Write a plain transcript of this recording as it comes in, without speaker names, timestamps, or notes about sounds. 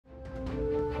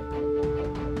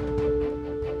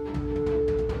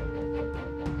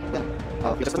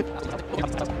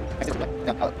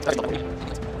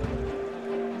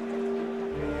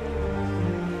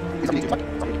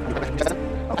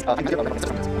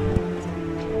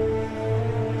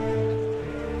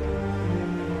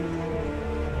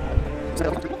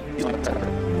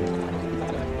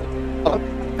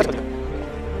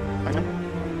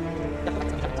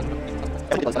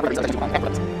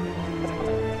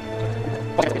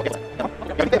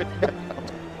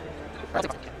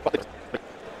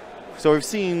So we've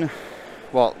seen,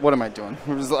 well, what am I doing?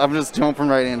 I'm just jumping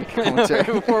right into commentary.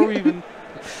 Before we even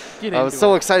get into I was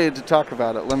so excited to talk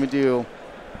about it. Let me do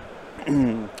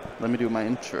my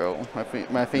intro,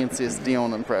 my fanciest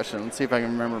Dion impression. Let's see if I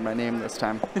can remember my name this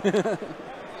time.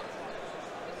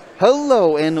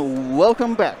 Hello and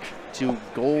welcome back to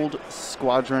Gold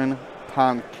Squadron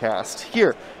Podcast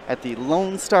here at the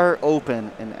Lone Star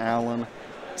Open in Allen,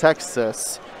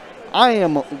 Texas. I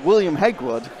am William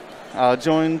Hegwood.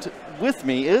 Joined with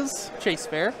me is Chase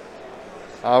Fair.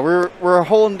 We're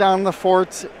holding down the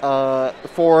fort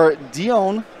for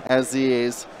Dion as he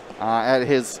is at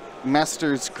his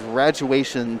master's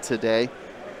graduation today.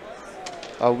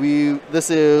 This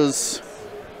is,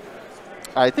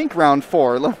 I think, round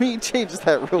 4. Let me change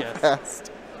that real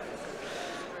fast.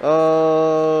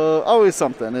 Always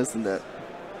something, isn't it?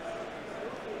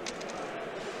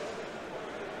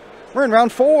 We're in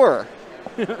round 4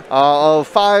 of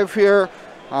 5 here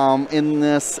in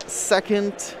this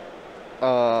second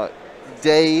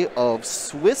day of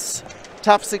Swiss.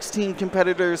 Top 16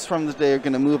 competitors from the day are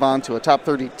going to move on to a top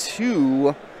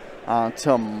 32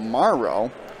 tomorrow.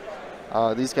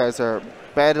 These guys are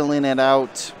battling it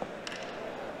out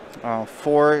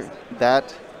for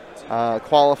that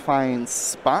qualifying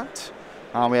spot.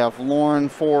 We have Lauren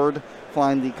Ford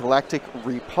flying the Galactic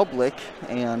Republic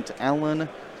and Alan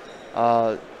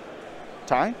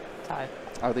Ty?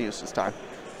 I think it's just Ty.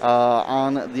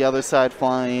 On the other side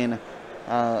flying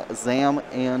Zam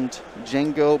and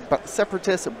Django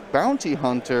Separatist Bounty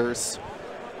Hunters.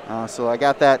 So I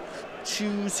got that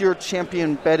choose your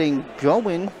champion betting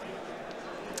going.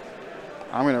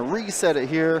 I'm going to reset it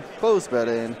here, close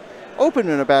betting,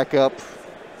 opening it back up.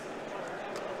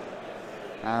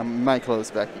 I might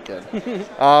close back again.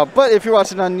 But if you're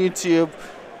watching on YouTube,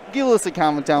 give us a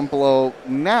comment down below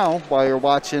now while you're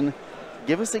watching.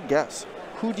 Give us a guess.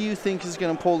 Who do you think is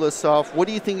going to pull this off? What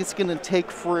do you think it's going to take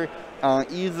for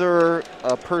either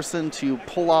a person to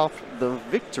pull off the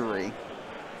victory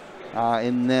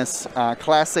in this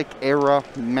classic era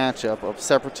matchup of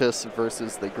Separatists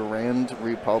versus the Grand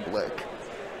Republic?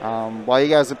 While you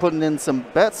guys are putting in some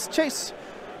bets, Chase,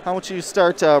 how about you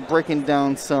start breaking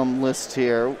down some lists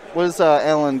here? What does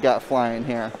Alan got flying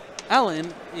here?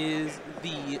 Alan is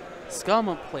the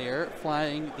Scum player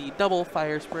flying the double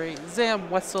fire spray, Zam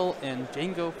Wessel and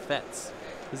Django Fetz.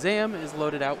 Zam is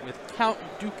loaded out with Count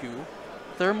Dooku,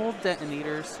 thermal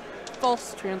detonators,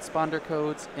 false transponder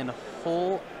codes, and a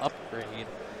whole upgrade.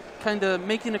 Kind of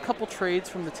making a couple trades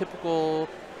from the typical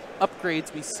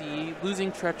upgrades we see,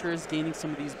 losing treacherous, gaining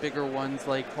some of these bigger ones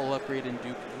like whole upgrade and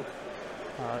Dooku.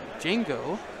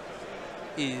 Django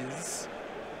is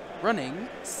running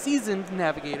Seasoned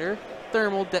Navigator,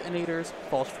 thermal detonators,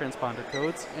 false transponder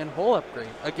codes, and whole upgrade.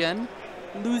 Again,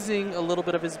 losing a little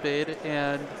bit of his bid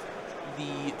and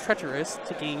the treacherous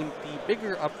to gain the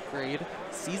bigger upgrade,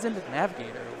 Seasoned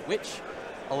Navigator, which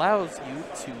allows you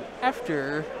to,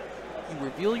 after you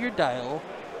reveal your dial,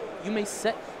 you may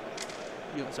set...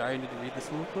 sorry, I need to read this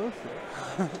a little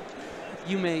closer.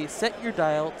 You may set your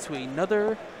dial to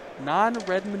another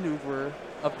non-red maneuver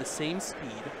of the same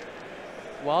speed.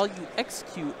 While you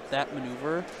execute that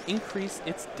maneuver, increase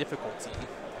its difficulty.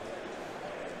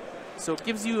 So it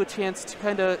gives you a chance to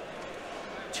kind of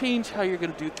change how you're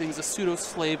going to do things. A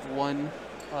pseudo-slave 1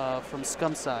 from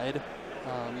Scum side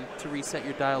to reset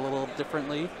your dial a little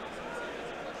differently.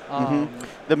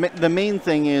 The main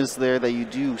thing is there that you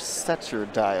do set your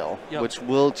dial, which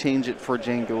will change it for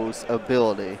Django's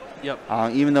ability.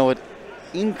 Even though it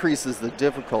increases the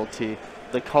difficulty,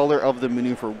 the color of the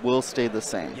maneuver will stay the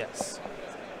same. Yes.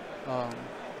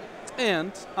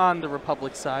 And on the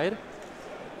Republic side,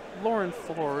 Lauren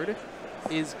Ford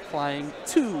is flying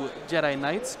 2 Jedi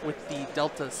Knights with the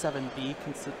Delta 7B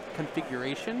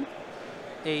configuration,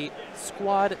 a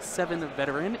Squad 7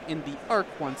 veteran in the ARC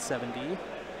 170,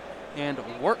 and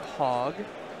Warthog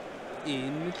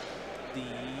in the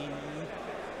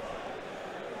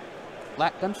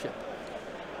Black Gunship.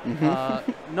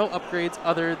 No upgrades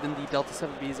other than the Delta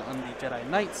 7Bs on the Jedi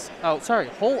Knights. Oh, sorry,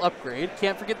 whole upgrade.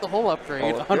 Can't forget the whole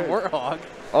upgrade on Warthog.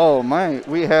 Oh my,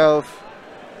 we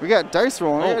got dice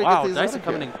rolling. Oh wow, dice are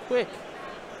coming in quick.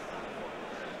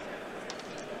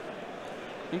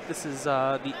 think this is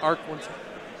the Arc one.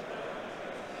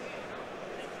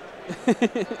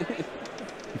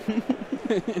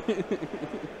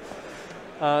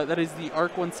 That is the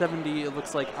Arc 170. It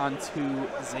looks like onto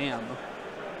Zam.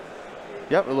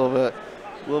 Yep, a little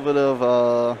bit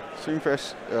of stream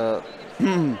fresh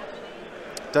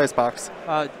dice box.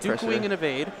 Duke Wing and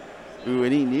evade. Ooh,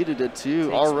 and he needed it too.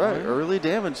 Takes All right, one. early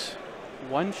damage.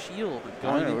 One shield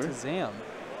going into Zam.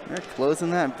 They're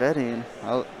closing that vetting.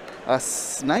 A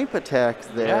snipe attack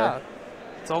there. Yeah,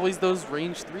 it's always those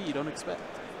range 3 you don't expect.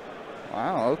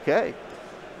 Wow, okay.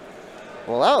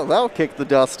 Well, that'll kick the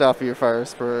dust off of your fire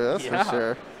spray, that's for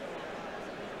sure.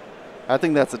 I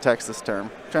think that's a Texas term.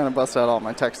 I'm trying to bust out all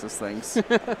my Texas things.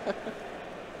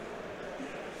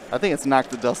 I think it's knock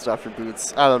the dust off your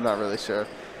boots. I'm not really sure.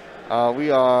 We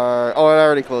are... Oh, I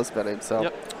already closed betting, so...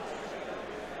 Yep.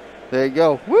 There you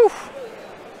go. Woo!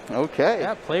 Okay.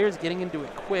 Yeah, players getting into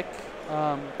it quick.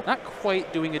 Not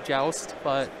quite doing a joust,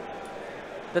 but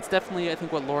that's definitely, I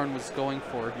think, what Lauren was going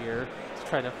for here. To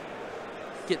try to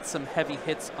get some heavy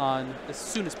hits on as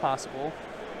soon as possible.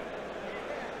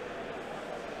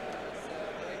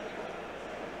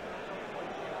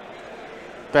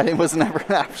 Betting was never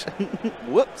an option.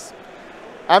 Whoops.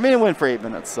 I mean, it went for 8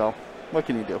 minutes, so what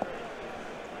can you do?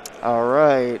 All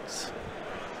right.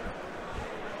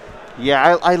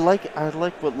 Yeah, I like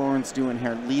what Lauren's doing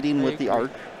here, leading with the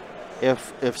arc.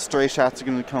 If stray shots are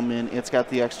going to come in, it's got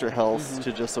the extra health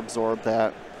to just absorb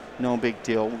that. No big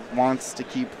deal. Wants to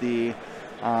keep the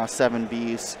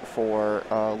 7Bs for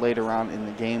later on in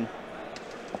the game.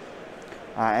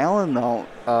 Alan, though,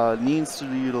 needs to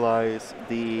utilize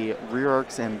the rear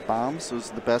arcs and bombs. Those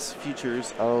are the best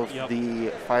features of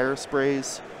the fire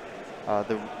sprays.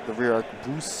 The rear arc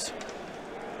boosts.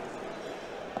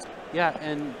 Yeah,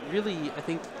 and really, I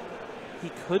think he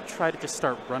could try to just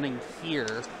start running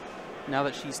here now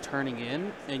that she's turning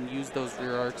in and use those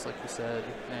rear arcs, like you said,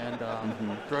 and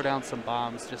throw down some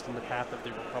bombs just in the path of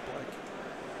the Republic.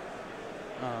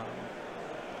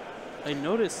 I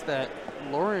noticed that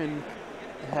Lauren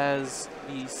has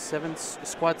the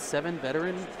Squad 7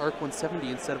 veteran Arc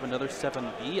 170 instead of another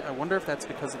 7B. I wonder if that's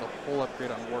because of the whole upgrade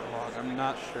on Warthog. I'm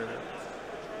not sure.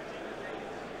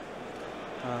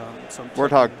 So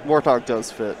Warthog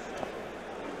does fit.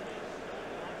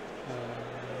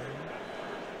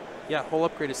 Yeah, whole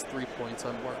upgrade is 3 points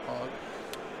on Warthog.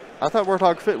 I thought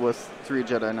Warthog fit with 3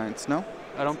 Jedi Knights, no?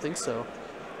 I don't think so.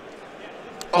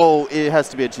 Oh, it has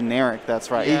to be a generic, that's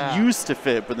right. Yeah. It used to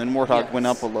fit, but then Warthog went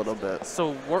up a little bit.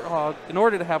 So Warthog, in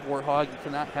order to have Warthog, you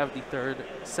cannot have the third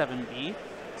 7B.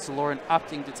 So Lauren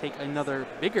opting to take another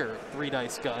bigger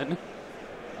 3-dice gun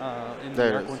in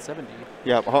the Arc 170.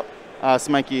 Yeah,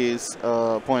 Smikey's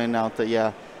pointing out that,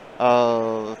 yeah,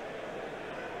 all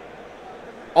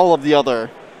of the other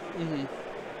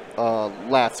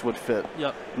lats would fit.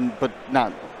 Yep. But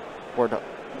not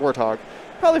Warthog.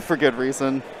 Probably for good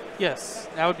reason. Yes,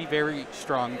 that would be very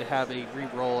strong to have a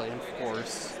re-roll and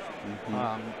force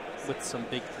with some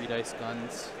big 3-dice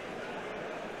guns.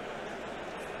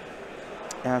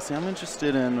 Yeah, see, I'm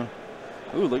interested in...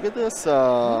 Ooh, look at this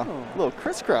little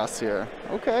crisscross here.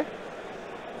 Okay.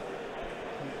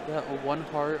 Yeah, a 1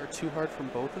 hard or 2 hard from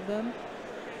both of them.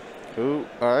 Ooh,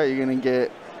 all right, you're gonna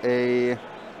get a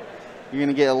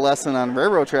lesson on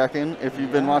railroad tracking if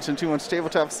you've been watching too much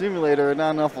Tabletop Simulator and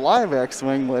not enough live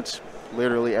X-Wing, which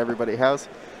literally everybody has.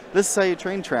 This is how you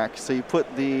train track. So you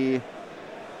put the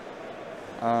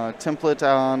template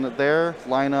on there,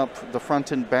 line up the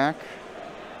front and back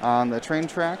on the train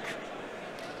track.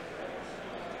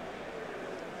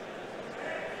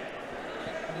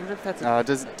 I wonder if that's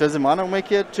does Imano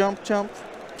make you jump?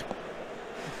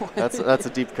 That's a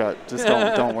deep cut. Just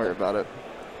don't worry about it.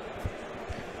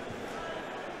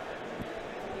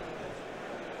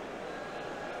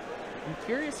 I'm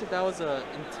curious if that was an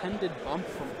intended bump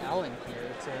from Alan here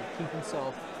to keep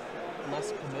himself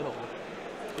less committal.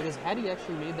 Because had he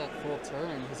actually made that full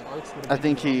turn, his arcs would have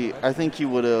been I think he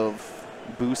would have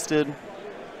boosted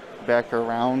back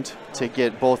around to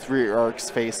get both rear arcs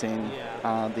facing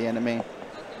the enemy.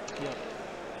 Yep.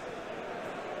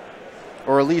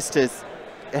 Or at least to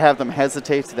have them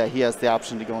hesitate so that he has the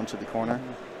option to go into the corner.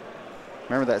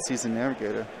 Remember that season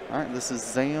navigator. All right, this is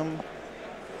Zam.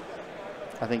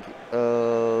 I think,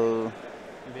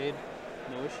 Evade,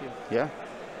 no issue. Yeah.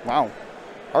 Wow.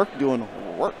 Arc doing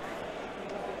work.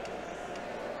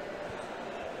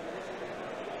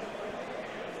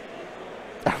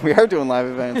 We are doing live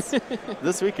events.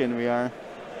 This weekend we are.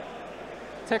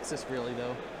 Texas, really,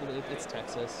 though. It's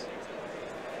Texas.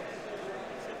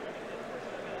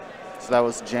 So that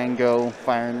was Django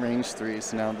firing range 3.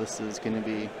 So now this is going to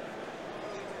be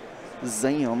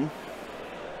Zam.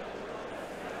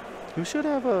 Who should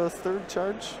have a third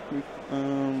charge?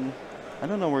 I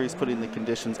don't know where he's putting the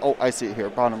conditions. Oh, I see it here,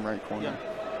 bottom right corner. Yeah.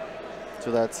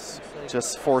 So that's Like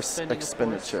just force spending a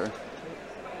expenditure.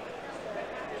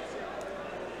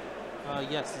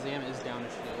 Yes, Zam is down a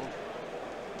shield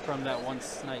from that one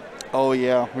snipe. Oh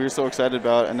yeah, we were so excited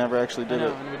about it and never actually I did know,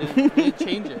 it. and we didn't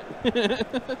change it.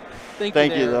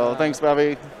 Thank you though. Thanks,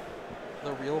 Bobby.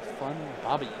 The real fun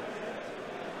Bobby.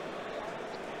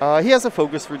 He has a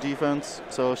focus for defense,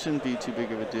 so it shouldn't be too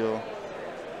big of a deal.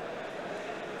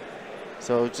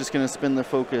 So just going to spin the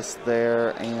focus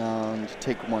there and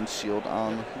take one shield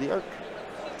on the arc.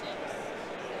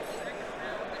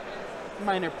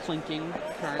 Minor plinking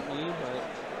currently, but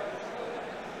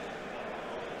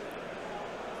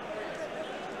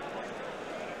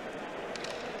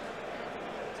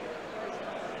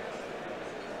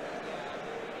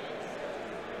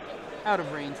out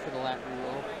of range for the lat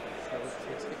reroll. So it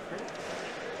takes it crit.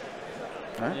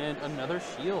 All right. And another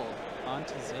shield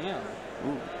onto Zam.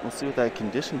 Ooh, we'll see what that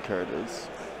condition card is.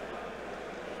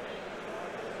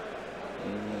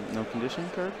 No condition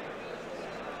card?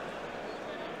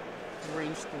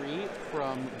 Range 3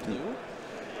 from blue.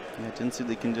 Yeah, didn't see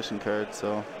the condition card,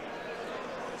 so.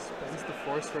 Spends the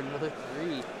force for another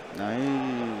 3.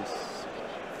 Nice.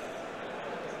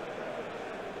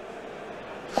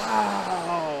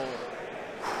 Wow!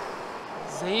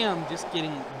 Zam just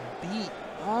getting beat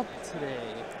up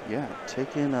today. Yeah,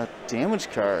 taking a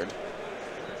damage card.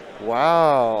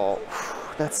 Wow.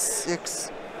 That's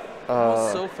 6. That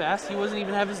was so fast, he wasn't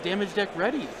even have his damage deck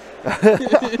ready.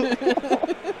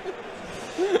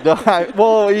 No,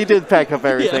 well, he did pack up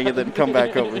everything and then come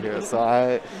back over here, so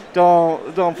I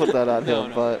don't put that on him.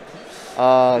 No. But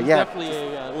yeah,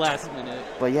 definitely a last minute.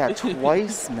 But yeah,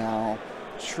 twice now,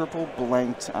 triple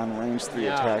blanked on range 3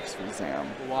 attacks for Zam.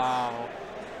 Wow.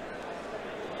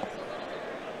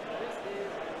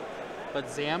 But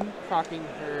Zam proccing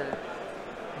her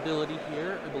ability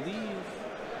here, I believe.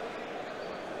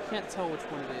 Can't tell which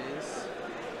one it is.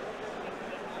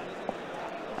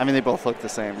 I mean, they both look the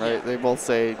same, right? Yeah. They both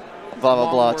say blah, blah,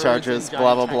 Long blah, words charges, and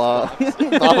blah, blah, giant blah, text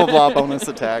blah, blah, blah, bonus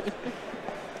attack.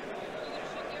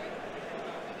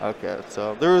 Okay,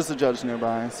 so there was a judge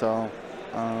nearby, so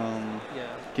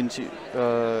can shoot,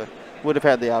 would have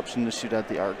had the option to shoot at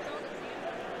the arc.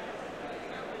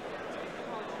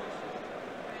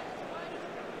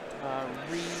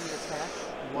 Re-attack,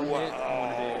 one hit,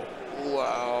 one hit.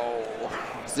 Wow.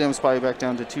 Zam's probably back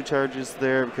down to 2 charges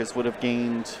there because would have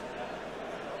gained,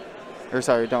 or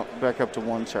sorry, don't back up to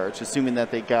 1 charge, assuming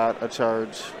that they got a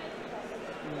charge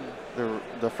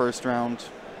the first round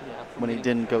when he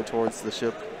didn't go towards the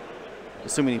ship,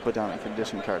 assuming he put down a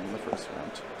condition card in the first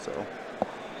round. So.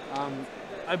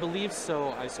 I believe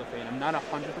so, Isophane. I'm not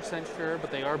 100% sure,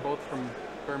 but they are both from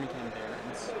Birmingham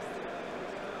Barons.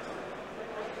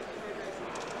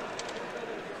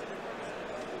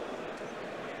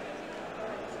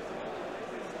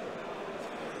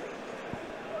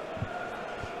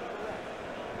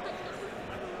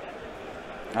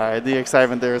 All right, the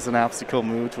excitement there is an obstacle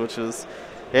moot, which is,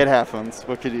 it happens.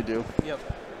 What could you do? Yep.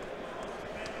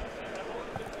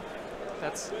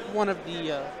 That's one of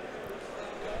the.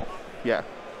 Yeah.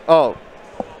 Oh.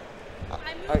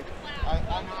 I moved the cloud.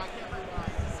 I know I can't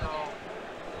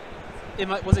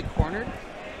rewind, so. Was it cornered?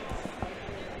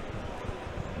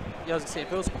 Yeah, I was gonna say,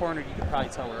 if it was cornered, you could probably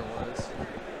tell where it was.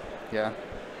 Yeah.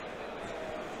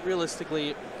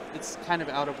 Realistically, it's kind of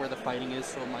out of where the fighting is,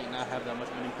 so it might not have that much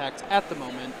of an impact at the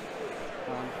moment.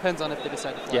 Depends on if they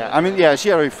decide to fly. Yeah, I mean, yeah, she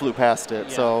already flew past it,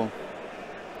 Yeah. so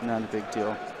not a big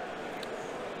deal.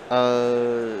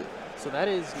 So that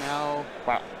is now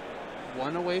Wow.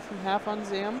 1 away from half on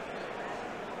Zam.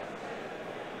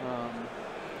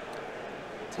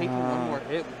 Taking one more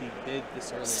hit would be big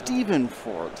this early on. Stephen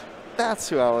Ford. That's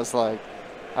who I was like,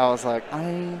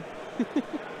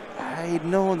 I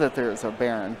know that there's a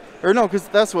Baron. Or no, because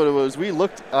that's what it was.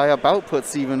 I about put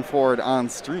Stephen Ford on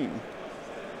stream.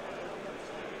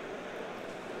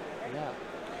 Yeah.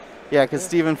 Yeah, because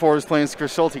Stephen Ford is playing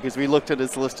Chris Schulte because we looked at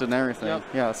his list and everything. Yep.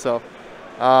 Yeah, so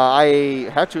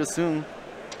I have to assume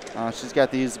she's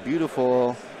got these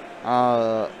beautiful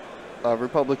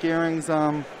Republic earrings.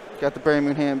 Got the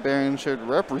Birmingham Baron shirt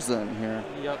representing here.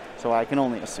 Yep. So I can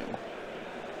only assume.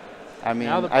 I mean,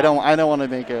 Now the I don't want to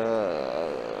make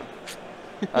a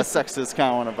sexist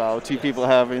comment about two people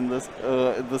having this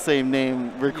the same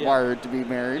name required to be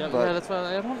married. Yep, but yeah, that's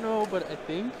why I don't know, but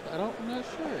I'm not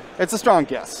sure. it's a strong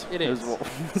guess. It is.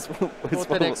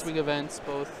 Both at X-Wing events,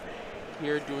 both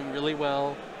here doing really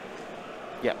well.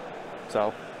 Yeah.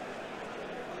 So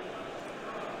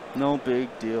no big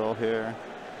deal here.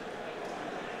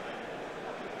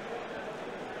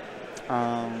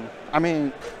 I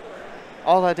mean,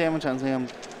 all that damage on Zam,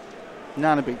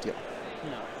 not a big deal.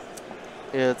 No.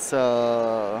 It's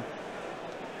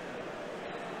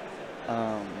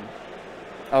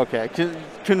okay.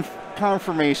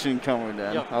 Confirmation coming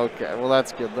in. Yep. Okay, well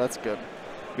that's good. That's good.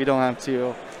 We don't have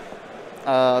to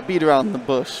beat around the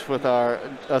bush with our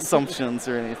assumptions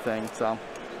or anything. So,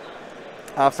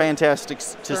 fantastic to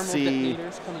Thermal see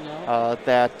detonators coming out.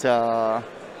 that.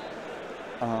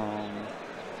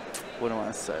 What do I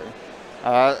want to say?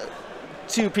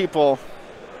 Two people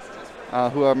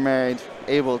who are married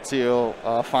able to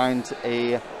find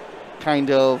a kind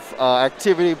of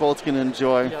activity both can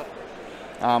enjoy. Yep.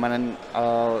 And then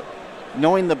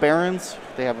knowing the Barons,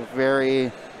 they have a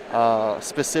very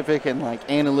specific and like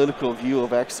analytical view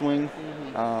of X-Wing.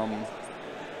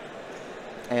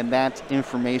 And that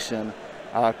information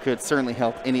could certainly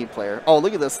help any player. Oh,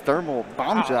 look at this thermal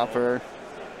bomb dropper.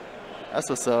 That's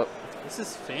what's up. This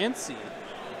is fancy.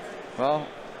 Well,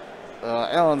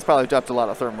 Alan's probably dropped a lot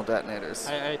of thermal detonators.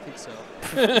 I think so.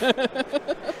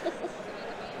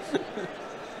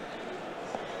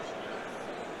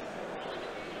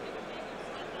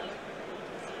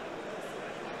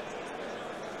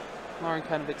 Lauren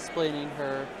kind of explaining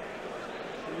her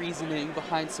reasoning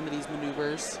behind some of these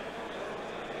maneuvers.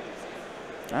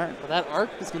 All right. But that arc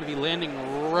is going to be landing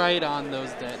right on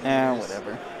those detonators.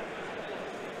 Whatever.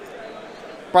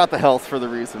 Brought the health for the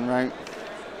reason, right?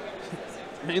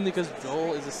 Mainly because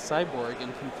Joel is a cyborg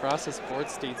and can process board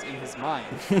states in his mind.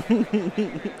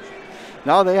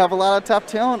 No, they have a lot of top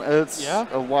talent. It's Yeah.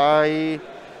 Why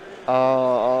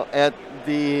at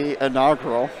the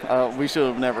inaugural, we should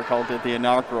have never called it the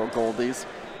inaugural Goldies,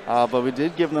 but we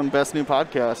did give them Best New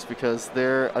Podcast because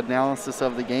their analysis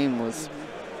of the game was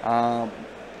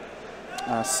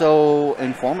so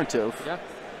informative. Yeah,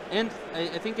 and I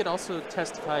think it also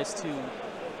testifies to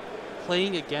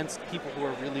playing against people who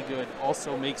are really good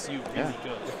also makes you really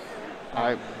good.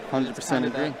 I 100% It's kind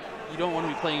of agree. that you don't want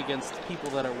to be playing against people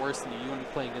that are worse than you. You want to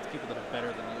be playing against people that are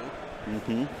better than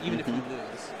you, even if you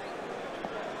lose.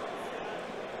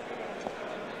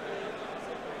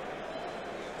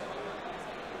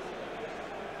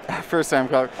 First time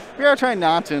call. We are trying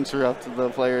not to interrupt the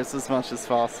players as much as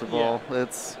possible. Yeah.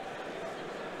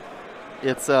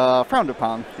 It's frowned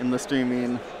upon in the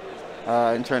streaming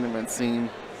and tournament scene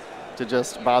to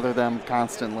just bother them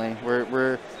constantly.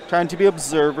 We're trying to be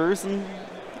observers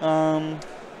and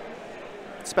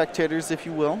spectators, if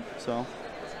you will. So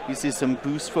you see some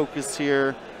boost focus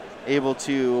here, able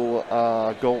to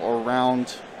go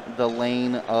around the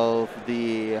lane of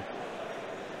the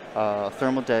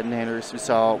thermal detonators. We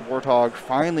saw Warthog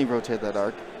finally rotate that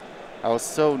arc. I was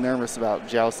so nervous about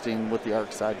jousting with the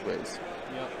arc sideways.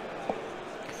 Yep.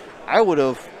 I would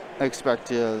have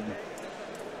expected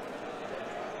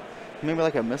maybe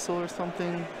like a missile or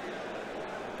something.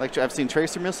 Like I've seen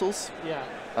tracer missiles Yeah.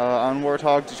 on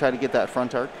Warthog to try to get that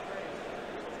front arc,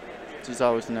 which is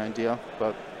always an idea,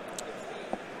 but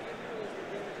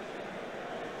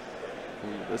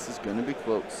ooh, this is going to be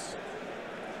close.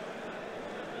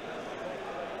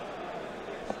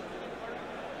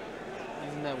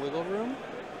 Using that wiggle room.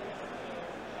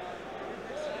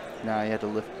 Nah, you had to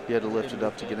lift it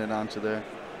up to get it onto there.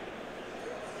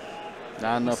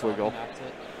 Not enough wiggle.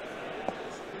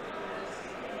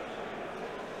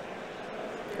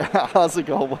 How's it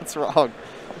go? What's wrong? All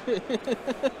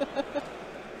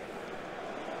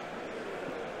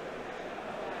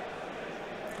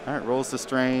right, rolls the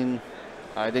strain.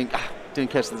 I didn't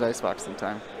catch the dice box in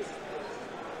time.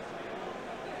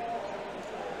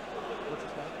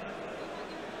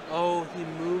 Oh, he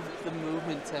moved the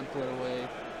movement template away,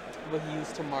 what he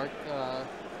used to mark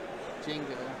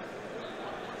Django.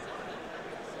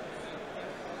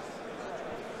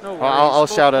 No worries. I'll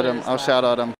both shout at him. players I'll laugh. shout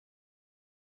at him.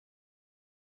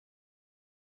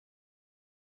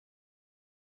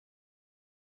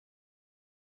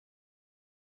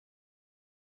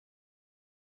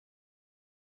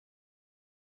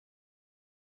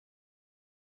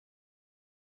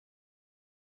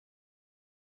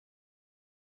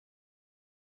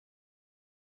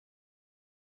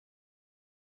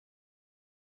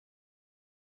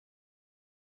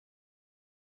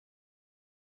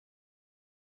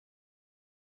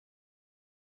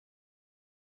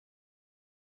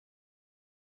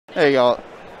 There you go.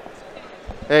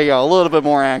 There you go. A little bit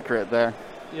more accurate there.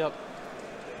 Yep.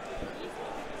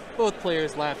 Both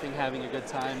players laughing, having a good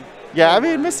time. Yeah, No I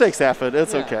mean, worries. mistakes happen.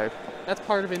 It's Yeah. okay. That's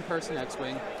part of in-person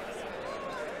X-Wing.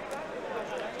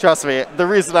 Trust me, the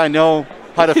reason I know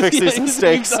how to fix these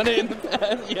mistakes, You've done it in the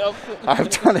past. Yep. I've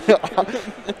done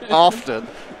it often.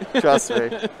 Trust me.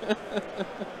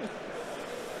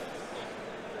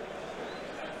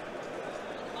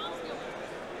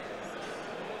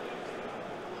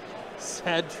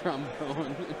 sad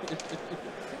trombone.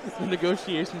 The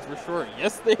negotiations were short.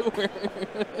 Yes, they were.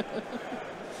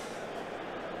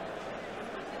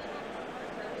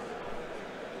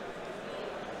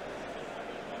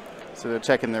 So they're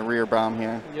checking their rear bomb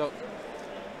here. Yep.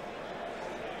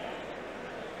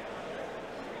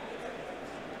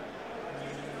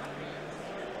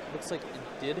 Looks like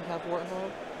it did have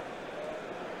Warthog.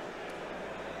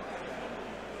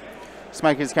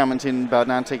 Smike is commenting about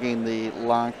not taking the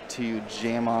lock to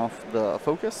jam off the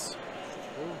focus.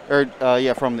 Or,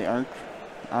 yeah, from the arc.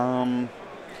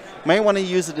 Might want to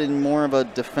use it in more of a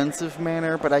defensive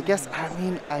manner, but I guess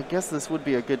this would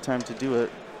be a good time to do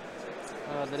it.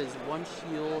 That is one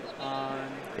shield on...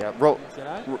 Yeah,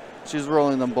 she's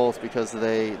rolling them both because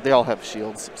they all have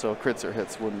shields, so crits or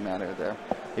hits wouldn't matter there.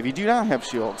 If you do not have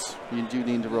shields, you do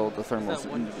need to roll the thermals. Is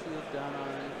that one shield down on...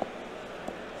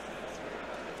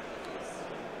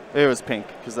 It was pink,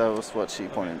 because that was what she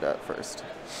pointed at first.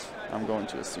 I'm going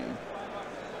to assume.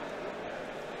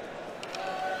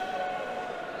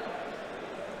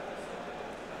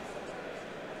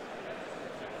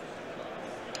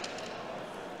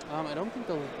 I don't think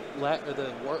the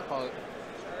Warthog,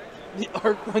 the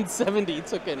Arc 170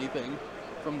 took anything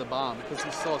from the bomb because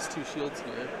he still has two shields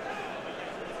here.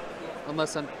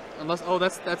 Unless oh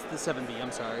that's the 7B.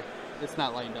 I'm sorry, it's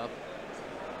not lined up.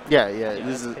 Yeah,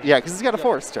 because he's got a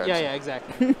force charge. Yeah,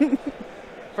 exactly.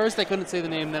 First I couldn't say the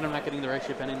name, then I'm not getting the right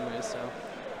ship anyways.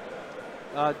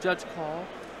 So, judge call.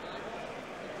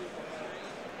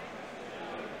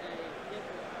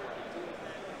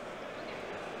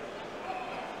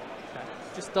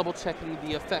 Just double checking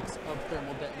the effects of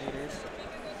thermal detonators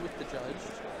with the judge,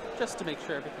 just to make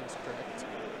sure everything's correct.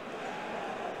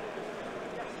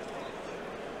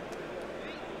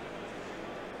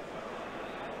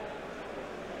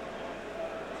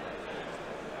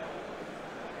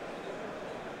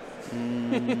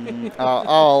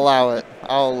 I'll allow it.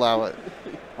 I'll allow it.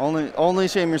 Only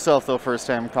shame yourself though, first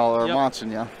time caller. I'm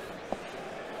watching you.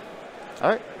 All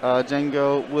right,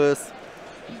 Django with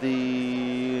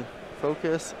the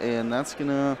focus, and that's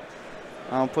gonna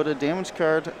put a damage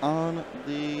card on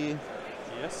the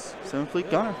 7th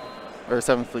Fleet Gunner, or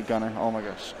 7th Fleet Gunner. Oh my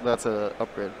gosh, that's a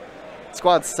upgrade.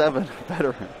 Squad 7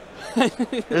 veteran.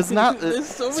 It's not. There's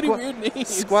so many weird names.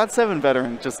 Squad 7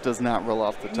 veteran just does not roll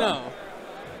off the tongue. No.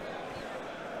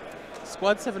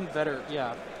 Squad 7 veteran,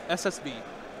 yeah, SSB.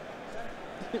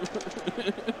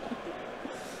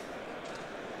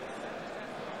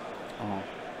 Oh.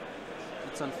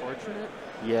 It's unfortunate.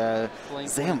 Yeah,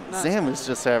 Zam is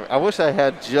just having... I wish I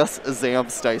had just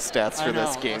Zam's dice stats for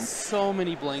this game. So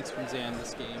many blanks from Zam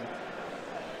this game.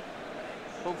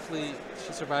 Hopefully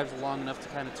she survives long enough to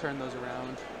kind of turn those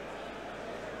around.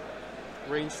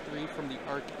 Range 3 from the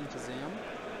arc into Zam.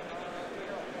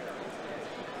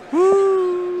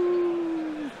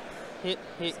 Woo! Hit,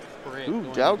 crit.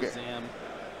 Ooh, Jauger. Zam.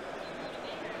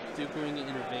 Duking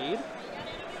and evade.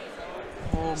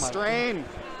 Oh my Strain!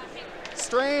 God.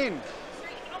 Strain!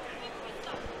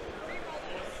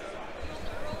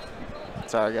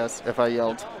 Sorry, guys, if I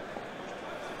yelled.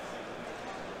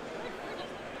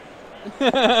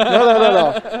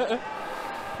 No.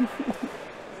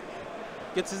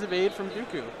 Gets his evade from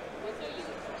Dooku.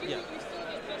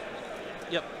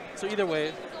 Yep. So either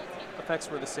way,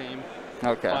 effects were the same.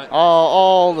 Okay.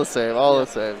 All the same. All the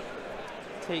same.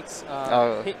 Takes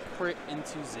hit crit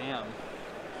into Zam,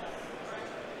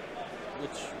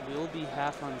 which will be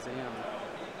half on Zam.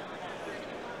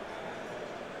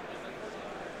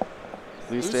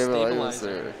 Blue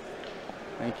stabilizer.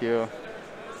 Thank you.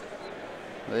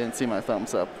 They didn't see my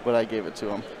thumbs up, but I gave it to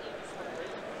him.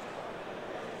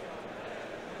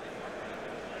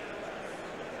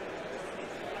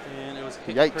 And it was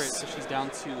hit crit, so she's down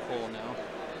 2 whole now.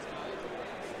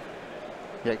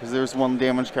 Yeah, because there was 1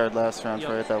 damage card last round,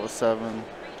 right? That was 7.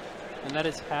 And that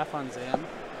is half on Zam.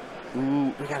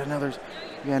 Ooh, we got another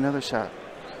shot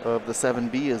of the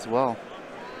 7B as well.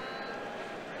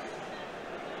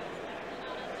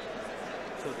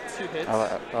 So 2 hits.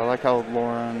 I like how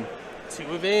Lauren...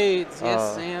 2 evades,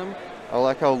 yes, Zam. I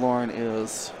like how Lauren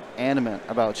is adamant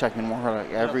about checking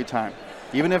Warthog every time.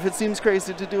 Even if it seems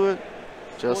crazy to do it,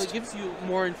 just... Well, it gives you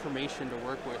more information to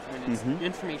work with. I mean, it's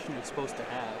information you're supposed to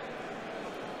have.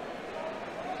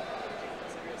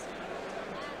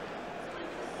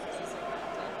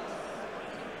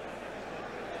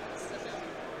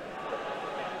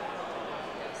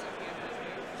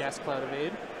 Gas cloud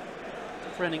evade,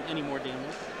 preventing any more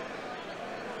damage.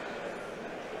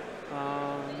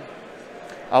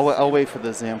 I'll wait for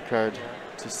the Zam card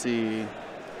to see.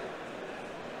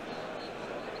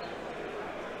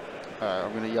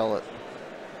 I'm gonna yell it.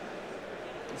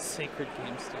 Sacred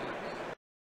game state.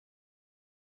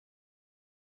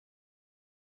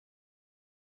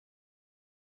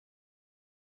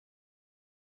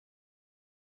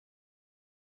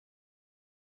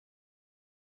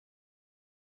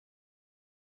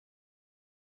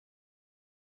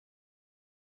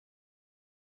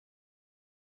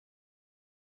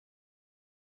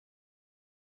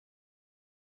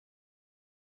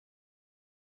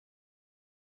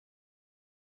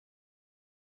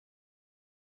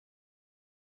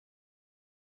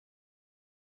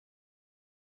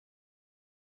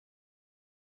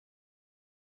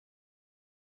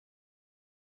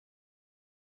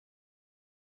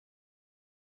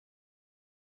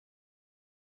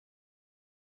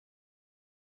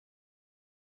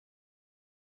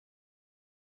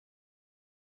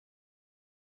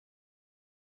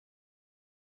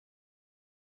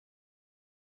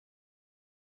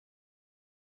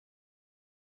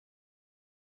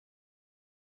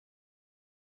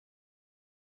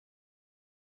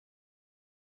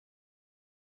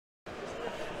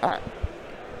 All right.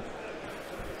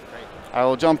 I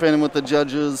will jump in with the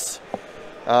judges.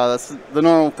 That's the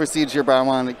normal procedure, but I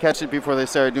wanted to catch it before they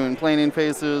started doing planing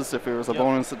phases, if it was a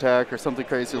bonus attack or something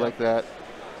crazy like that.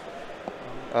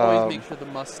 Always make sure the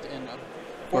must and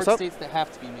board states that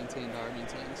have to be maintained are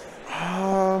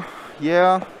maintained.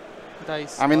 Yeah.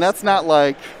 Dice. I mean, that's not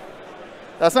like...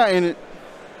 That's not...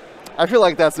 I feel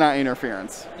like that's not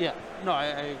interference. Yeah. No, I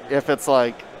agree. If it's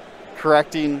like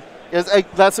correcting...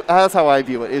 That's how I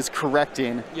view it, is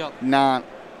correcting, not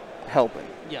helping.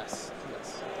 Yes.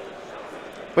 Yes.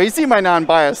 But you see my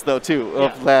non-bias, though, too,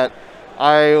 of that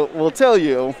I will tell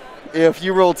you if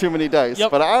you roll too many dice.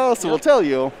 But I also will tell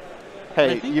you,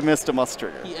 hey, you missed a must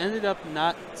trigger. He ended up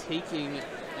not taking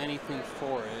anything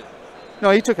for it.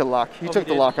 No, he took a lock. He took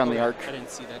the lock on the arc. I didn't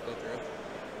see that go through.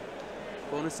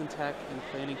 Bonus attack in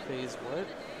planning phase, what?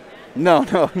 No.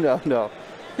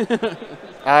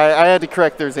 I had to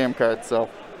correct their ZAM card, so.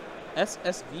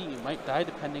 SSV might die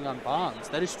depending on bombs.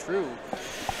 That is true.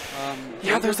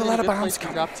 Yeah, there's a lot of bombs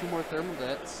coming. Drop 2 more thermal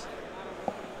debts.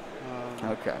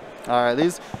 Okay. All right.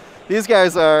 These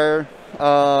guys are,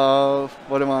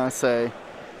 what do I want to say?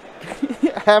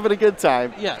 Having a good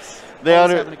time. Yes. They are.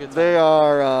 Having a good time. They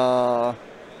are.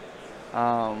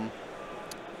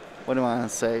 What do I want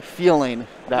to say? Feeling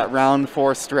that round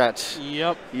 4 stretch.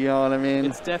 Yep. You know what I mean?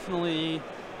 It's definitely,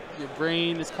 your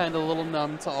brain is kind of a little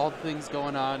numb to all the things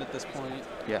going on at this point.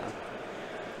 Yeah.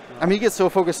 I mean, you get so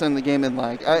focused on the game, and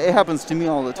like, it happens to me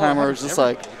all the time, where it's just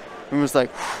like,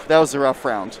 that was a rough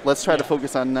round. Let's try to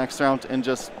focus on the next round, and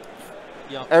just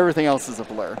everything else is a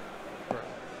blur.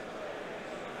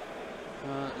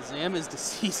 Zam is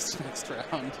deceased next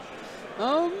round.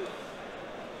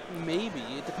 Maybe.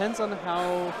 It depends on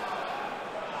how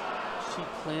she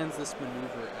plans this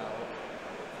maneuver out.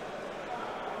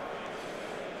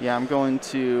 Yeah, I'm going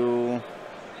to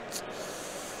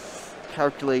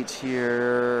calculate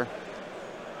here.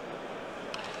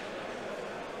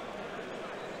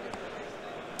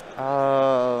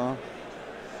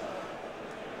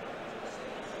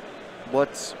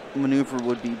 What maneuver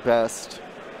would be best?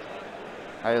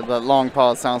 That long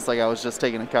pause sounds like I was just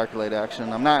taking a calculate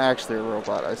action. I'm not actually a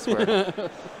robot, I swear.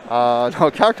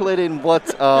 No, calculating what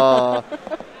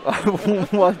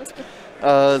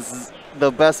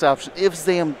the best option. If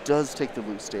Zam does take the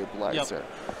loose stabilizer,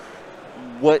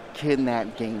 what can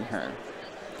that gain her?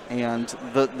 And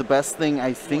the best thing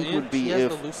I think would be she has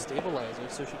if the loose stabilizer,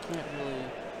 so she can't really.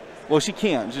 Well, she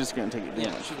can. She's just gonna take it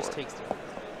damage. Yeah, she just takes it.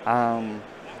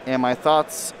 And my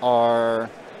thoughts are,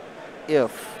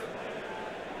 if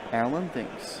Alan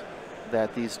thinks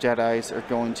that these Jedis are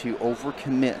going to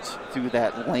overcommit through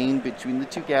that lane between the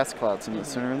 2 gas clouds in the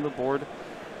center of the board,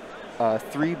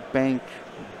 3 bank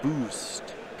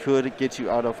boost could get you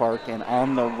out of arc and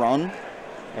on the run,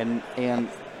 and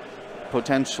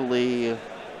potentially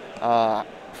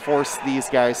force these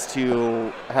guys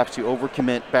to have to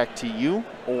overcommit back to you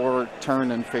or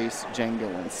turn and face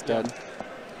Django instead.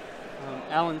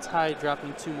 Alan's high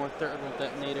dropping 2 more thermal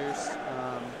detonators.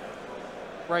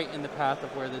 Right in the path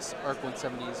of where this ARC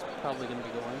 170 is probably going to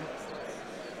be going.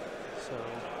 So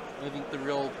I think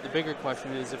the bigger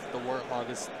question is if the Warthog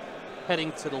is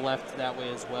heading to the left that way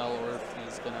as well, or if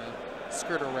he's going to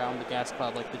skirt around the gas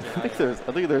cloud like the Jedi.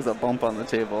 I think there's a bump on the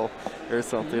table or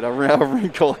something. A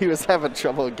wrinkle. He was having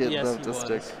trouble getting them to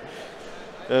stick.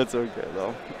 That's okay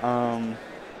though.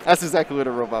 That's exactly what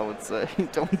a robot would say.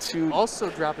 Don't shoot. Also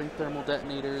dropping thermal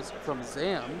detonators from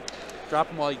Zam. Drop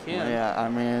them while you can. Yeah, I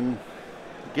mean,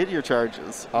 get your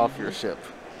charges off your ship.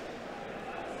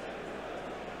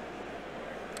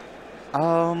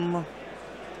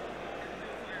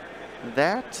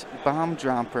 That bomb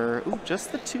dropper, ooh,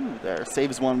 just the 2 there.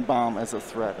 Saves 1 bomb as a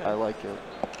threat. Okay. I like it.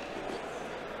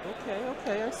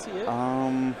 Okay, I see it.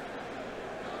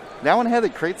 That one had the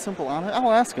crate symbol on it.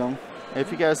 I'll ask them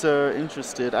if you guys are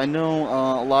interested. I know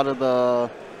a lot of the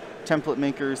template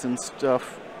makers and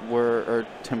stuff or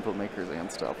template makers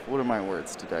and stuff. What are my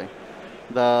words today?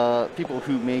 The people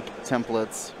who make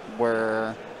templates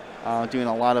were doing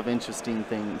a lot of interesting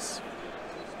things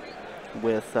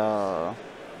with the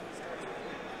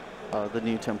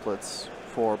new templates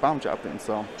for bomb dropping,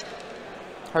 so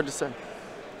hard to say.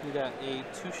 We got a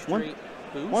 2 straight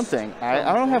boost. One thing,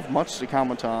 I don't have much to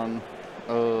comment on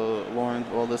Lauren.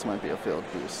 Well, this might be a failed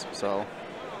boost, so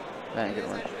that ain't gonna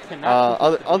work.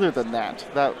 Other than that,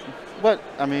 but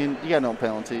I mean, you got no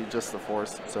penalty, just the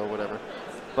force, so whatever.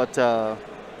 But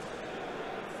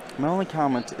my only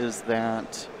comment is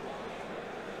that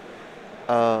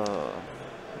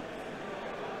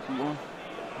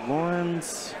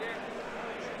Lauren's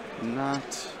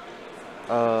not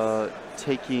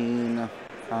taking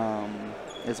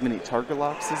as many target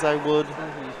locks as I would.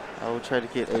 I would try to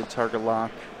get a target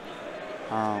lock.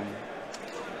 I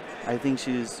think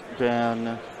she's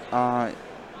been, or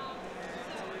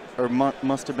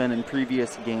must have been in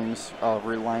previous games,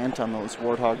 reliant on those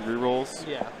Warthog rerolls.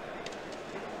 Yeah.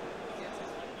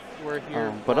 We're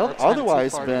here. But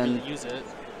otherwise, been really use it.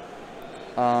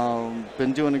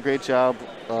 Been doing a great job.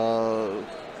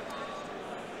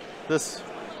 This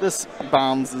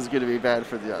bombs is going to be bad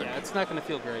for the other. Yeah, it's not going to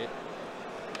feel great.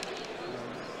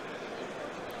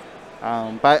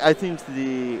 But I think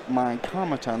my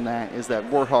comment on that is that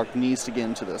Warthog needs to get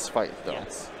into this fight, though.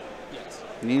 Yes.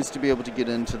 He needs to be able to get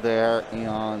into there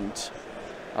and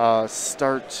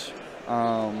start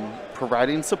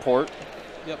providing support.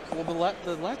 Yep. Well,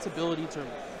 the Lat's ability to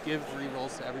give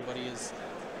rerolls to everybody is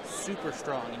super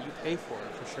strong, and you pay for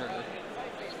it for sure.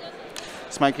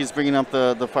 Smikey's bringing up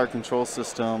the fire control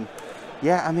system.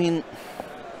 Yeah, I mean,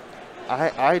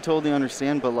 I totally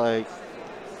understand, but like,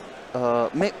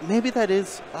 maybe that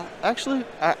is actually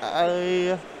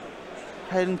I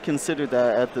hadn't considered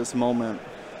that at this moment.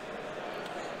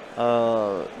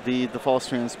 The false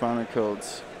transponder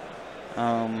codes,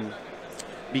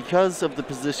 because of the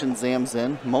position Zam's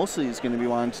in, mostly he's going to be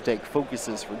wanting to take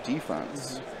focuses for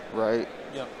defense, right?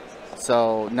 Yep.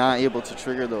 So not able to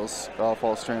trigger those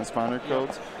false transponder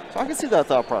codes. So I can see that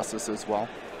thought process as well.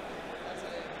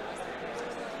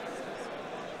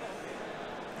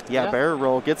 Yeah, barrel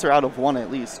roll gets her out of 1 at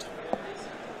least. So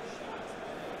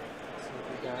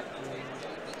we got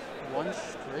 1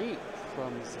 straight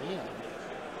from Zam.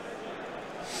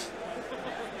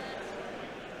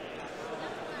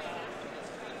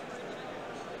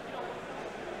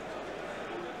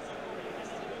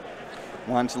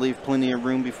 Want to leave plenty of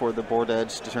room before the board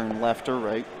edge to turn left or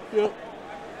right. Yep.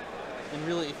 And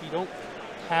really, if you don't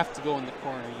have to go in the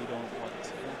corner, you don't want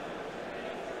to.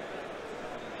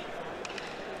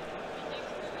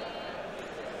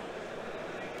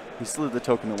 He slid the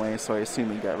token away, so I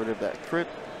assume he got rid of that crit.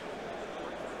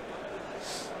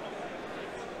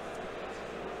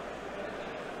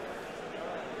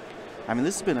 I mean,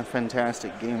 this has been a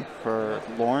fantastic game for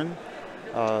Lauren.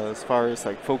 As far as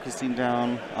like focusing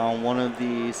down on one of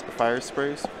these fire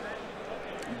sprays,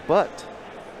 but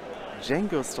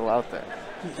Django's still out there.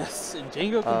 Yes, and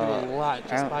Django can do a lot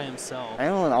just by himself.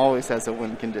 Alan always has a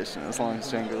win condition as long as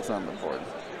Django's on the board.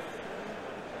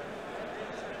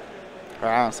 Or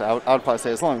honestly, I would probably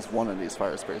say as long as one of these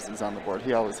fire sprays is on the board,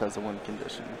 he always has a win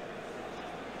condition.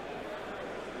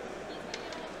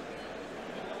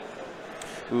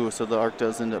 Ooh, so the arc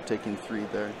does end up taking 3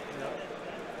 there.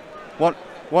 One,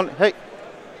 hey.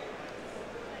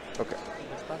 Okay.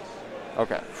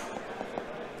 Okay.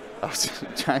 I was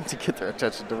trying to get their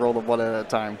attention to roll them 1 at a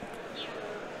time.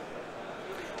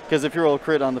 Because if you roll a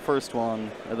crit on the first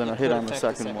one, and then a hit on the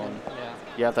second one.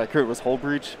 Yeah, if that crit was hull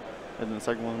breach, and then the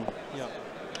second one. Yep.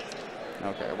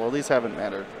 Okay, well, these haven't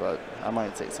mattered, but I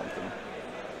might say something.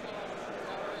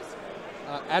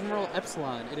 Admiral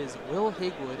Epsilon, it is Will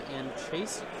Higwood and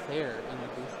Chase Fair in the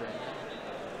booth right now.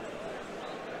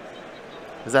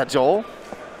 Is that Joel?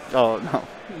 Oh, no.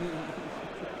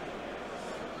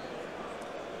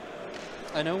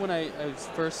 I know when I was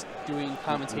first doing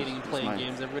commentating and playing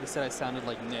games, everybody said I sounded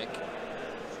like Nick.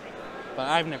 But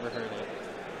I've never heard it.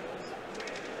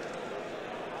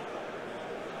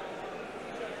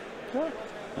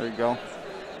 There you go.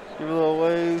 Give it a little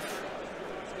wave.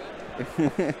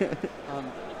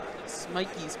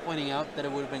 Smikey's pointing out that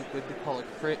it would have been good to call a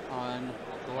crit on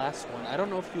the last one. I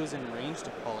don't know if he was in range to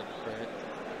call a crit.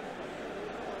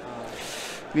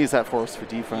 Needs that force for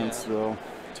defense, though,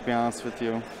 to be honest with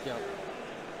you. Yep.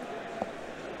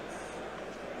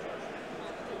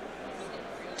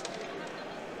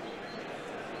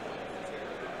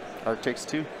 Arc takes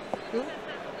 2.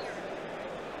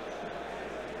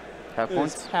 Half It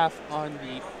was points. half on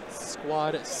the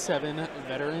Squad 7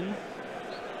 veteran.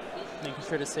 Making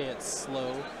sure to say it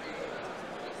slow.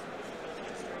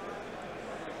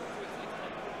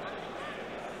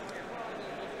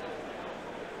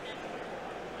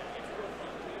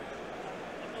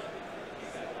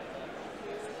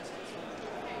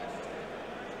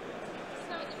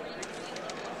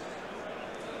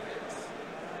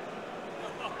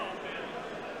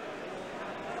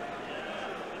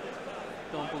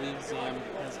 Don't believe Zam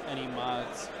has any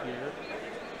mods here.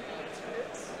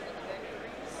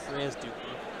 Or he has Dooku.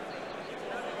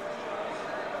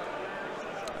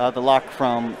 The lock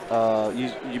from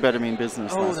you better mean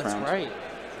business Oh, last that's round. right.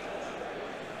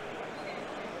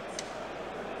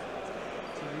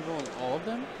 Did you roll all of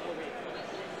them?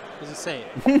 What does it say?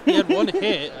 He had 1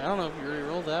 hit. I don't know if you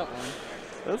re-rolled that one.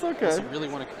 That's Unless okay. you really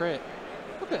want to crit.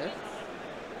 Okay.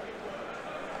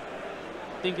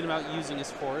 Thinking about using his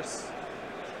force.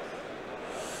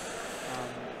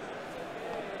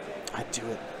 I'd do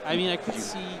it. I mean, I could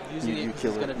see using you it because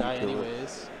kill he's it, going to you die kill it.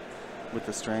 anyways. With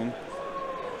the strain.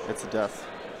 It's a death.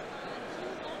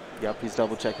 Yep, he's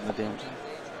double checking the damage.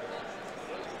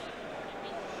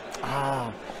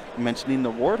 Ah, mentioning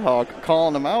the Warthog,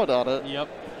 calling him out on it. Yep.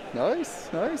 Nice,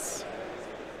 nice.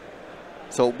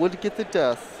 So it would get the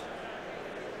death.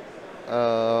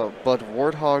 But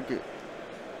Warthog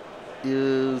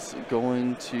is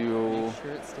going to Make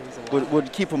sure it stays alive.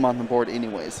 would keep him on the board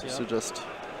anyways. Yep. So just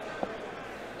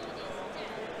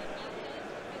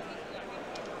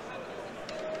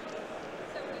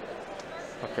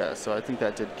okay. So I think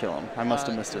that did kill him. I must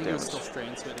have missed I a think it was damage. still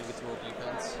strained, so I think it's roll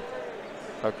defense.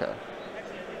 Okay.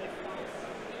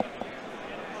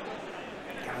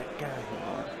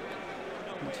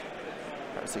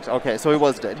 Five, 6. Okay, so he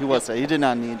was dead. He was dead. He did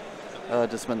not need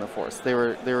to spend the force. They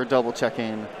were double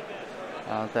checking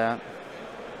that.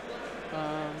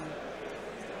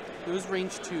 It was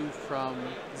range 2 from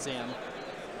Zam,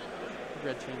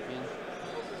 red champion.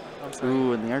 I'm sorry.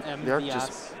 Ooh, and the arc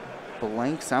just MVS.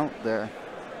 blanks out there.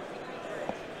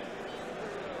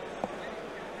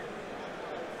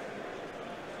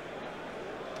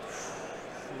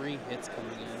 Three hits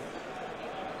coming in.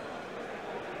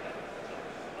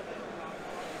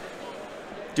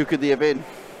 Duke of the evade.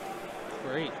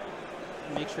 Great.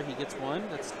 Make sure he gets 1.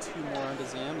 That's 2 more onto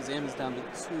Zam. Zam is down to 2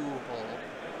 hull.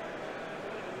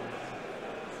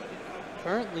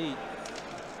 Currently,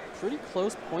 pretty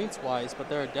close points-wise, but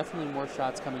there are definitely more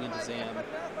shots coming into Zam.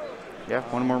 Yeah,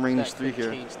 one more range That 3 could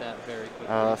here. change that very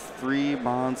quickly. 3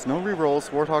 bonds, no rerolls.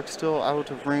 Warthog still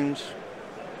out of range.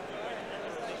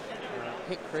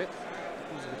 Hit crit.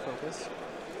 Use the focus.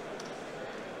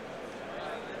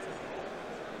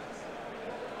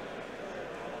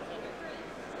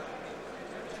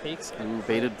 Takes and Ooh,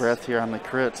 bated crits. breath here on the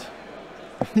crit.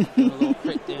 Doing a little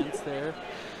crit dance there.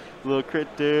 Little crit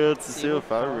dance to Stable seal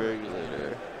fire power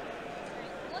regulator.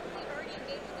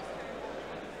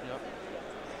 Yep.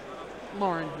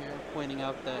 Lauren here pointing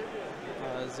out that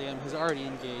Zam has already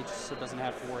engaged, so doesn't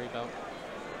have to worry about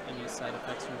any side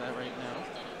effects from that right now.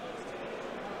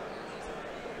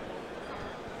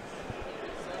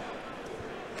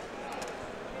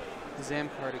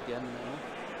 Zam card again though.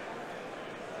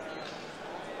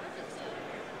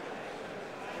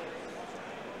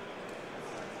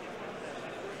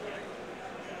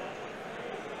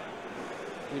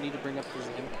 We need to bring up the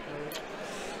Zam card.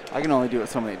 I can only do it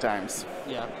so many times.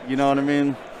 Yeah. You know what I mean?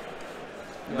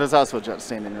 Yep. There's also a judge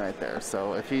standing right there,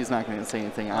 so if he's not going to say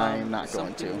anything, I'm not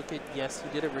going something to. With it, yes,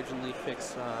 he did originally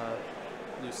fix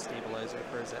loose stabilizer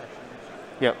for his action.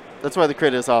 Yep, that's why the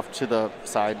crit is off to the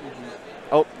side.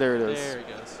 Oh, there it is. There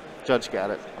he goes. Judge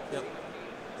got it. Yep.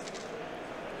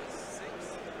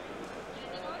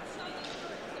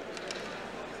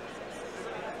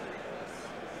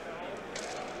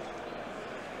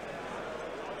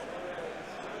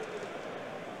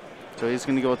 So he's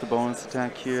going to go with the bonus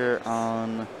attack here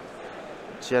on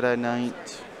Jedi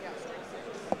Knight.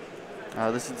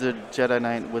 This is the Jedi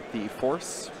Knight with the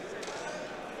Force.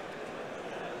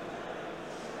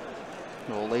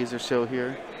 Little laser show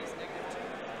here.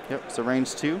 Yep, so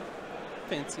range 2.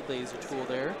 Fancy laser tool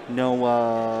there. No,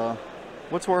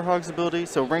 what's Warthog's ability?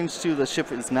 So range 2, the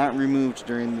ship is not removed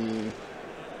during the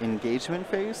engagement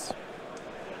phase.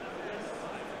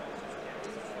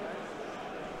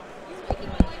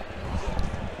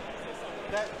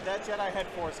 That Jedi had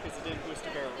Force because it didn't boost a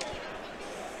barrel.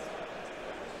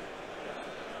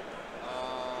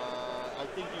 I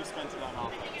think you spent it on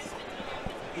offense.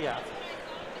 Yeah.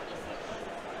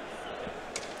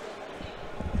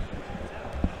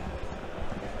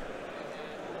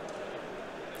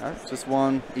 All right, just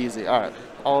one, easy. All right.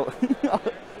 All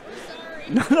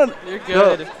You're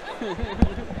good.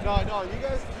 No, you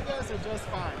guys are just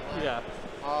fine. Right? Yeah.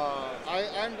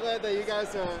 I'm glad that you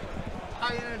guys are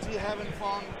high energy, having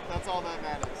fun. That's all that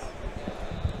matters.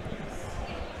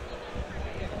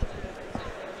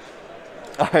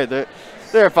 All right,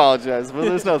 they're apologizing, but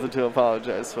there's nothing to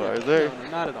apologize for. No,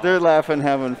 not at all. They're laughing,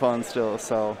 having fun still.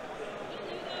 So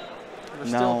we're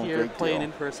still here playing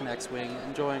in-person X-Wing,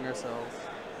 enjoying ourselves.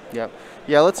 Yep.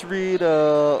 Yeah, let's read,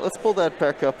 let's pull that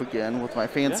back up again with my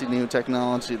fancy new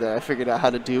technology that I figured out how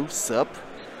to do. Sup.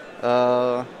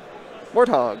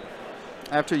 Warthog.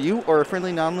 After you or a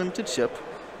friendly non-limited ship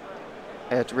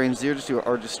at range 0 to 2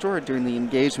 are destroyed during the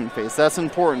engagement phase. That's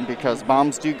important because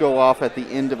bombs do go off at the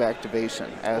end of activation,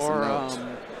 as a note.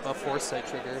 A foresight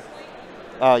trigger.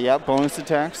 Yeah, bonus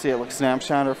attacks. Yeah, like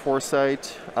snapshot or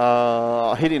foresight.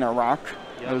 Hitting a rock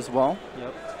as well.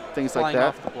 Yep. Things Flying like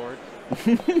that. off the board.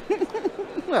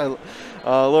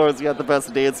 Lauren's got the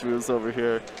best dance moves over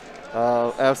here.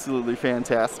 Absolutely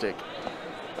fantastic.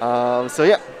 So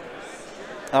yeah,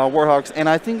 Warhawks, and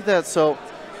I think that so.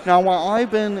 Now, while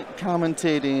I've been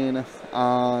commentating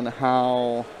on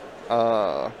how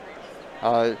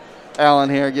Alan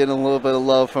here getting a little bit of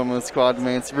love from his squad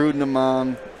mates, rooting him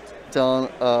on, telling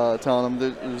him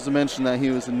there's a mention that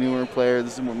he was a newer player.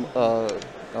 This is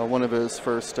one of his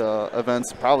first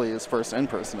events, probably his first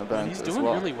in-person event. And he's doing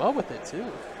really well with it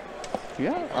too.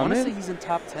 Yeah, I want to say he's in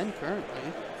top 10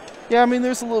 currently. Yeah, I mean,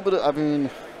 there's a little bit of. I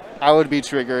mean, I would be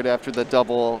triggered after the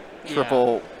double,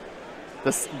 triple,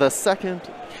 the second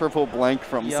triple blank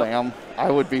from Sam. I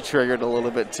would be triggered a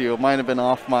little bit too. It might have been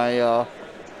off my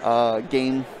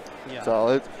game,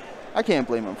 so I can't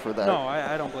blame him for that. No,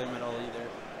 I don't blame him at all either.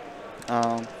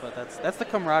 But that's the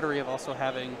camaraderie of also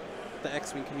having the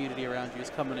X-Wing community around you is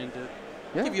coming in to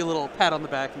give you a little pat on the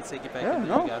back and say get back in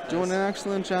there. You got this. Doing an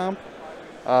excellent job.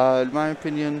 In my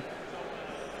opinion,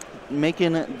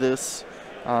 making this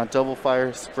double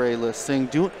fire spray listing.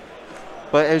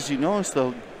 But as you notice,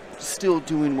 though, still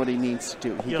doing what he needs to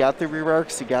do. He got the rear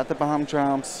arcs, he got the bomb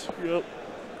drops.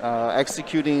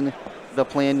 Executing the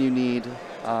plan you need.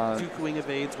 Dookuing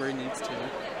evades where he needs to.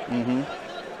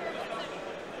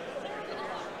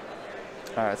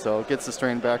 All right, so it gets the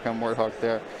strain back on Warthog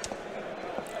there.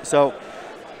 So,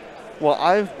 well,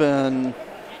 I've been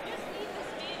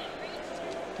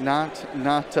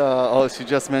oh, she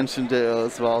just mentioned it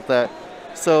as well.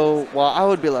 So while I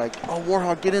would be like, oh,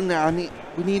 Warthog, get in there.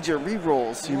 We need your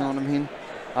re-rolls. You know what I mean?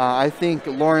 I think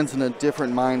Lauren's in a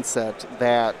different mindset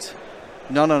that,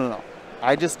 no.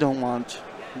 I just don't want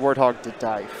Warthog to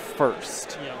die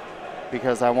first.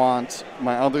 Because I want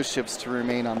my other ships to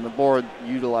remain on the board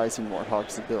utilizing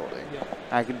Warthog's ability.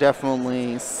 I could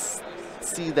definitely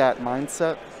see that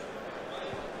mindset.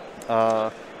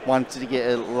 Wanted to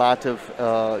get a lot of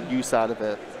use out of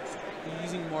it. You're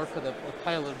using more for the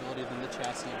pilot ability than the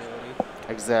chassis ability.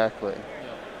 Exactly.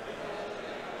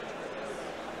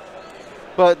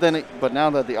 But now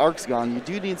that the arc's gone, you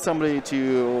do need somebody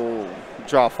to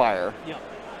draw fire.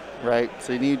 Right?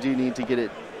 So you do need to get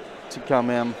it to come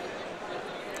in.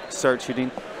 Start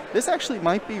shooting. This actually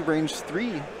might be range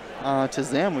 3 to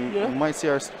Zam. We might see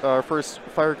our first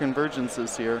fire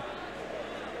convergences here.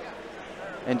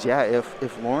 And yeah,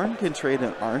 if Lauren can trade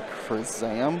an arc for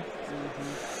Zam,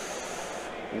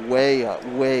 way up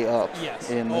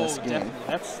in this game. Definitely.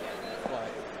 That's what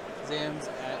Zam's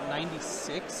at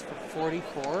 96 for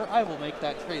 44. I will make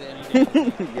that trade any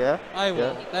day. I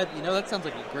will. That sounds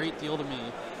like a great deal to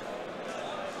me.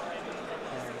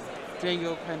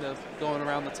 Django kind of going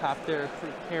around the top there,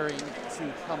 preparing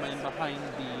to come in behind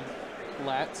the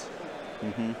lat.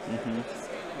 We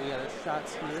got our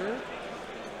shots here.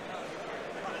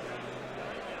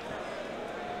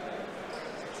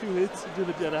 2 hits into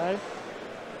the Jedi.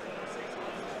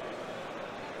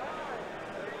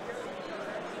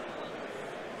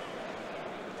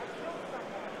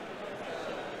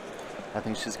 I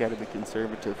think she's got to be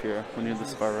conservative here. We need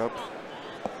this far up.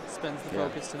 Spends the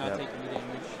focus to not take any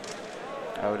damage.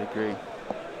 I would agree.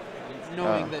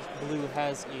 Knowing that blue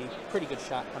has a pretty good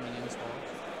shot coming in as well.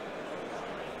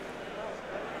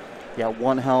 Yeah,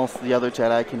 1 health. The other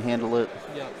Jedi can handle it.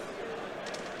 Did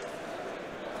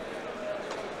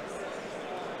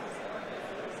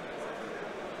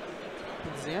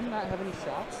Zam not have any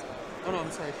shots? Oh no, I'm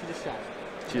sorry. She just shot.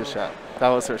 She just shot. That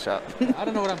was her shot. I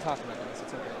don't know what I'm talking about. It's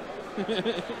okay.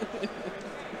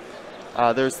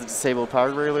 There's the disabled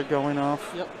power railer going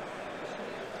off.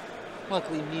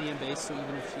 Luckily, medium base, so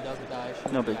even if she doesn't die, she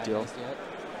no big deal. Yet.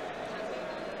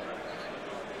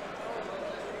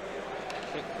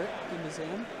 Quick crit into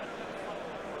Zam.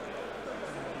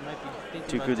 might be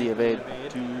thinking Dooku about the taking evade.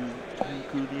 an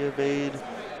Dooku the evade.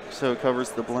 So it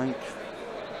covers the blank.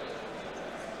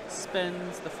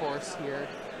 Spends the force here.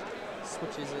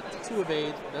 Switches it to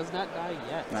evade. Does not die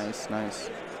yet. Nice, nice.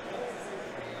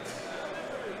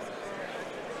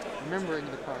 Remembering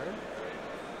the card.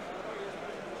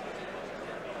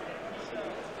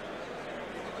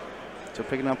 So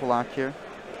picking up a lock here.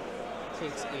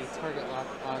 Takes a target lock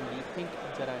on the pink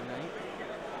Jedi Knight.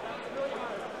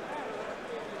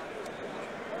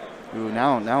 Ooh,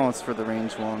 now it's for the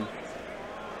range one.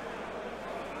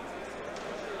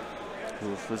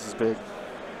 Oof, this is big.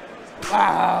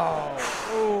 Wow!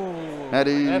 Oh,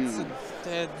 Eddie. that's a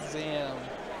dead Zam.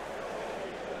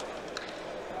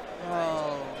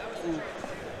 Oh, oof.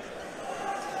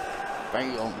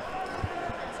 Bam.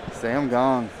 Sam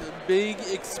gone. The big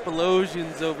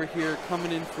explosions over here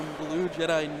coming in from Blue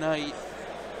Jedi Knight.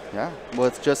 Yeah, well,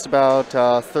 it's just about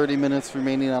 30 minutes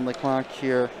remaining on the clock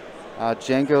here.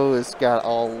 Django has got a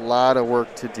lot of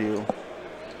work to do.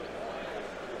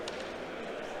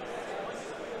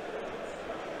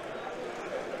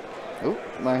 Oh,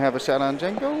 might have a shot on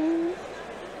Django.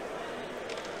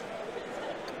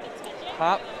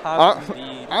 Pop,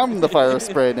 indeed. I'm the fire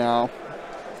spray now.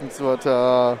 That's what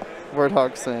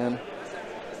Wordhog's saying.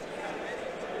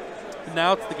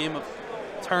 Now it's the game of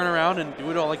turn around and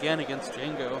do it all again against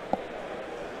Django.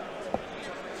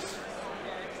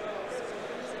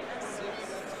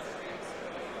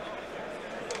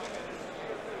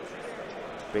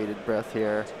 Bated breath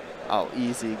here. Oh,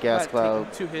 easy. Gas Taking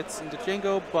cloud. 2 hits into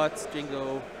Django, but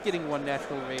Django getting 1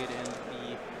 natural evade and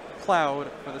the cloud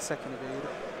for the second evade.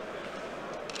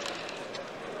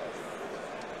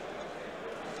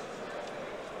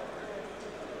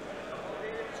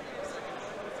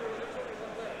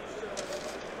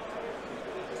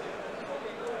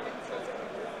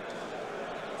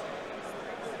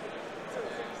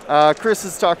 Chris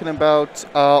is talking about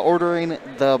ordering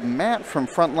the mat from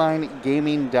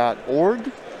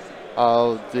frontlinegaming.org.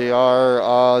 They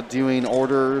are doing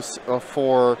orders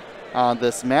for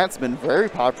this mat. It's been very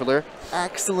popular.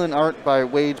 Excellent art by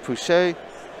Wade Pouchet.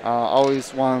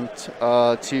 Always want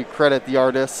to credit the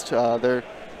artist. They're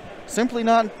simply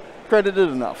not credited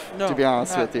enough, No, to be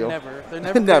honest with you. Never. They're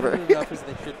never Never. credited enough as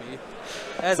they should be.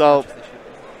 As So- much as they should be.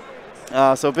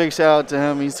 So big shout out to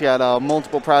him. He's got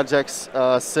multiple projects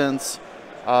since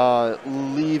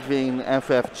leaving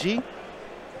FFG.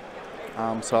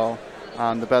 So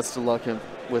the best of luck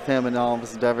with him and all of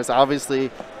his endeavors. Obviously,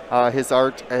 his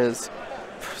art is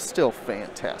still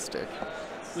fantastic.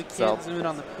 We can't zoom in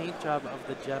on the paint job of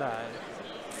the Jedi.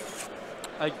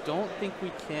 I don't think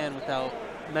we can without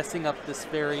messing up this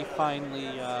very finely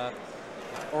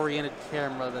oriented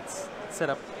camera that's set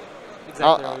up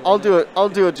exactly how we I'll want do it. I'll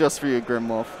do it just for you,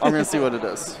 Grimwolf. I'm gonna see what it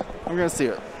is. I'm gonna see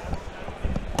it.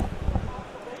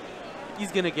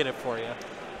 He's gonna get it for you.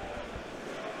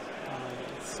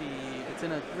 Let's see, it's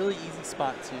in a really easy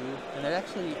spot too, and it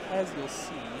actually, as you'll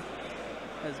see,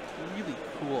 has really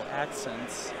cool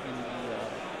accents in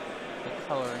the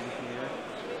coloring here.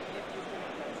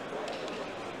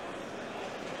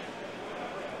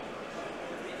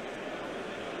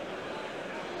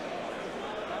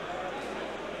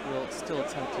 We're still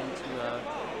attempting to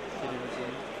get it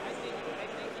again.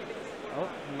 Oh,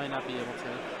 he might not be able to.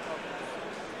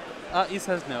 He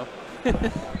says no.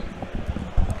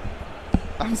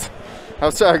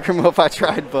 I'm sorry, Grimwolf. I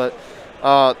tried, but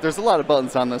there's a lot of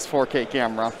buttons on this 4K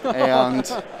camera, and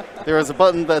there was a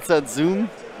button that said zoom.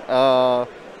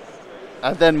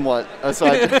 And then what? So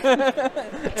I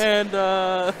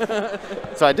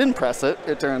so I didn't press it.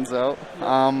 It turns out.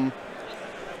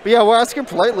 But yeah, we'll ask him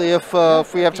politely if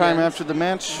we have time after the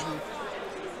match.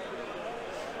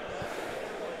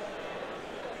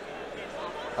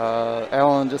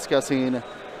 Alan discussing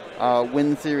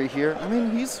win theory here. I mean,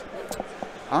 he's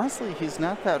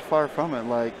not that far from it.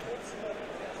 Like,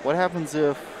 what happens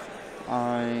if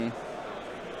I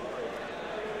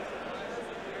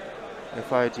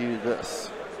do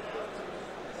this?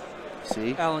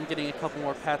 See? Alan getting a couple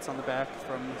more pats on the back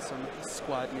from some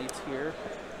squad mates here.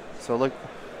 So look,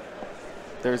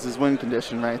 there's his win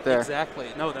condition right there.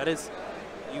 Exactly. No, that is,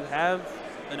 you have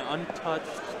an untouched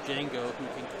Django who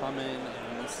can come in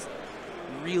and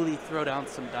really throw down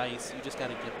some dice. You just got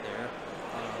to get there.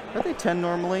 Are they 10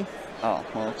 normally? Oh,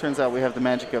 well, it turns out we have the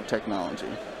magic of technology.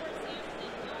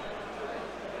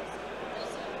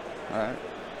 All right.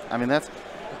 I mean, that's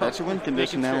your win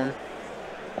condition now. Sure.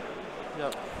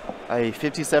 Yep. A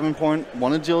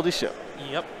 57.1 agility ship.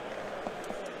 Yep.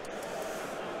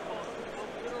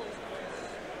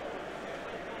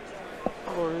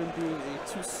 Or doing a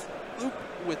 2 swoop.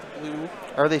 with blue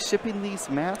Are they shipping these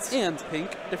mats? and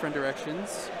pink, different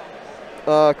directions.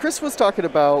 Chris was talking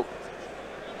about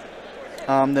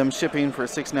them shipping for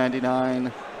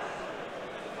 $6.99.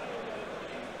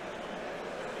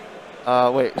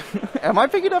 Wait, am I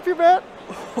picking up your mat?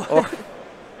 Or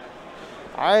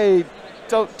I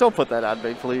don't put that on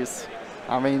me, please.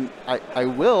 I mean, I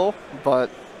will, but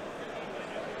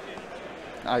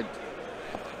I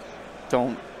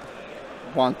don't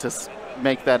want to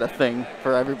make that a thing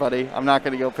for everybody. I'm not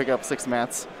going to go pick up 6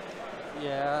 mats.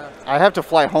 Yeah. I have to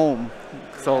fly home,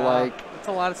 so Yeah, like it's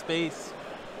a lot of space.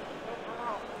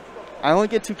 I only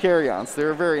get 2 carry-ons. They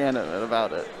were very adamant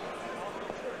about it.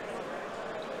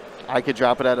 I could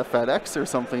drop it at a FedEx or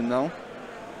something, though,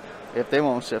 if they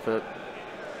won't ship it.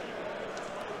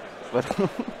 But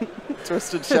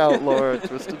twisted shout, Laura,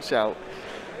 twisted shout.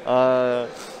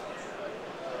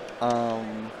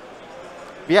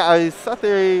 Yeah, I thought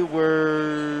they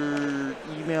were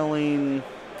emailing,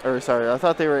 or sorry, I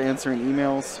thought they were answering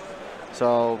emails.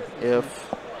 So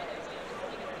if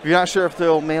you're not sure if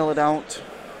they'll mail it out,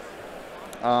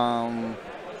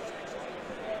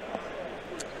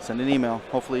 send an email.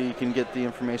 Hopefully you can get the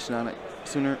information on it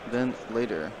sooner than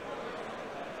later.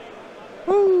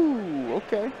 Woo,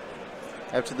 okay.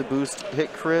 After the boost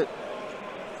hit crit,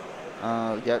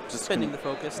 yeah, just Spending the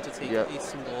focus to take yep. a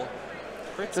single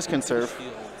crit. Just into the conserve.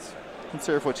 shields.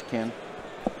 Conserve what you can.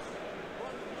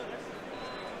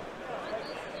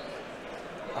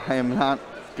 I am not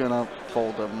gonna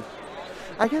fold them.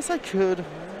 I guess I could.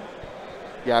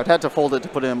 Yeah, I'd have to fold it to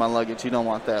put it in my luggage. You don't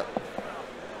want that.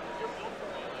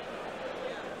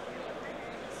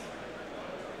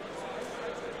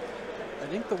 I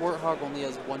think the Warthog only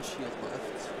has 1 shield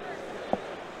left.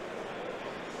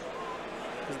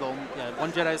 Because yeah,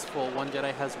 1 Jedi's full, 1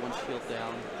 Jedi has 1 shield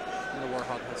down, and the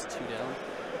Warthog has 2 down.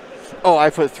 Oh, I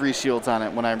put 3 shields on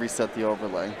it when I reset the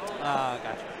overlay. Ah,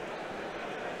 gotcha.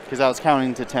 Because I was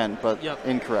counting to 10, but Yep.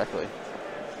 incorrectly.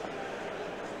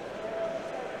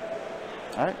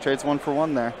 All right, trades 1 for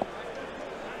 1 there.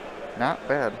 Not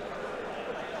bad.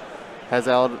 Has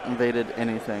Al invaded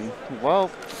anything? Well,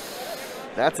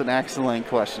 that's an excellent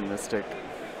question, Mystic.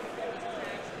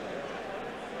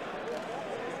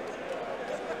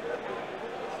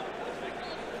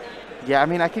 Yeah, I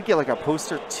mean, I could get like a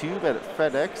poster tube at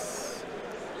FedEx.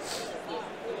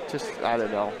 Just, I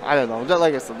don't know.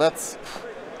 Like I said, that's.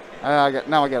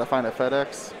 Now I gotta find a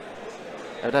FedEx.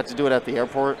 I'd have to do it at the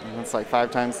airport, and it's like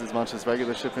 5 times as much as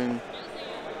regular shipping.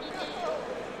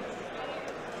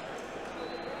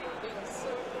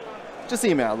 Just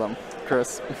email them,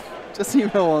 Chris. Just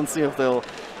email them and see if they'll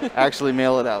actually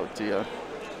mail it out to you.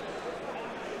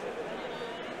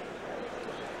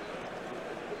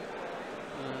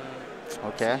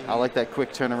 Okay, I like that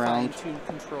quick turnaround. Fine-tune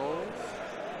controls.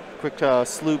 Quick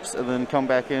sloops and then come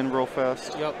back in real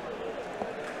fast. Yep.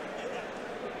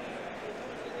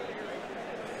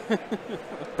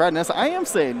 Brightness, I am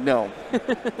saying no.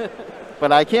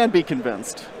 But I can be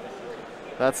convinced.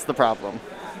 That's the problem.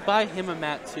 If you buy him a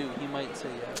mat too, he might say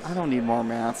yes. I don't need more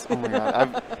mats. Oh my god.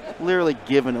 I've literally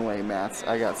given away mats.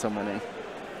 I got so many.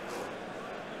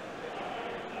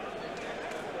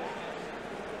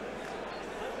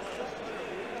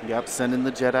 Yep, sending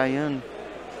the Jedi in.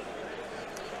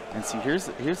 And see, here's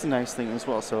the nice thing as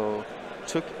well. So,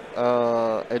 took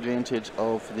advantage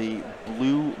of the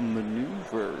blue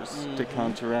maneuvers to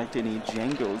counteract any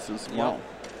Jangos as well.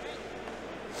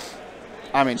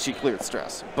 I mean, she cleared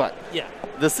stress, but yeah,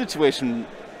 the situation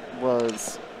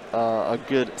was a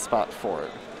good spot for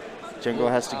it. Jango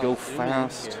has to go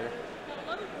fast.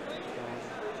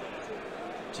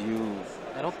 Do you?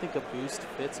 I don't think a boost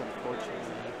fits,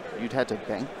 unfortunately. You'd have to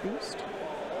bank boost?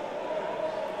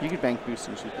 You could bank boost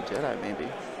and shoot the Jedi, maybe.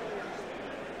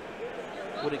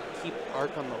 Would it keep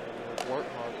arc on the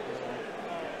Warthog,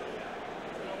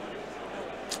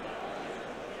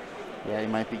 though? Yeah, you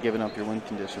might be giving up your win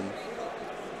condition.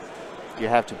 You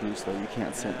have to boost, though. You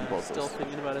can't sit in both Still those.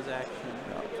 thinking about his action.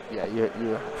 No. Yeah, you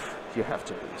have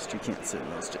to boost. You can't sit in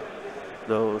those.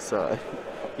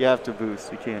 You have to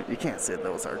boost. You can't sit in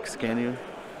those arcs, can you?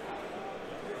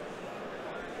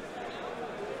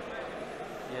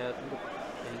 Yeah.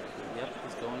 Yep,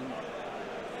 he's going.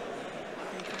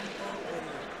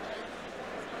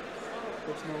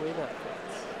 There's no way that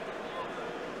fits.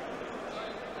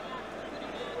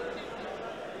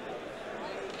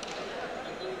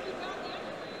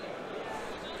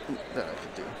 That I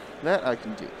can do. That I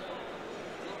can do.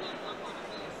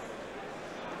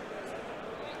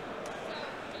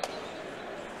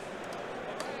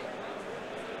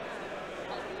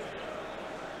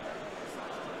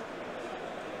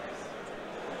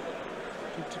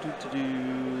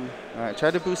 All right,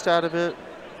 tried to boost out of it,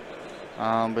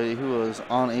 but he was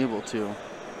unable to.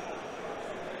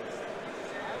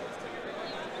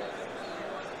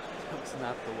 That was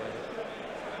not the way.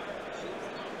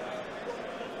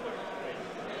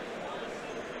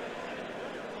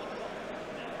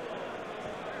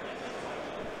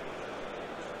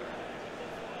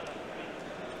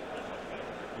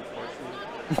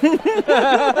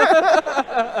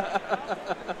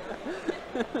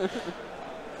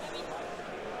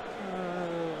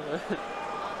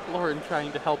 Lauren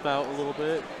trying to help out a little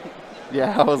bit.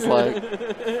 Yeah, I was like,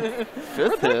 Where'd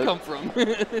fifth that hit. come from?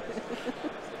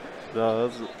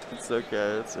 No, it's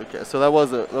okay. It's okay. So that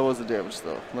was a damage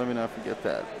though. Let me not forget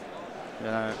that.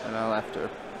 And I left her.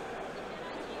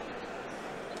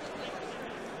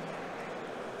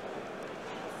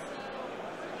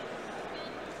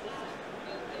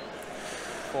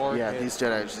 Yeah, these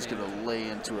Jedi are just gonna lay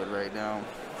into it right now.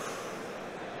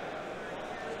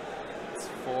 It's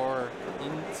 4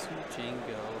 into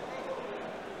Django.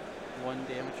 1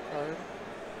 damage card.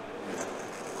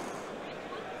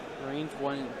 Range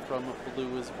 1 from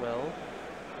blue as well.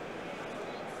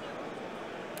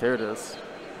 There it is.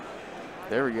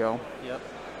 There we go. Yep.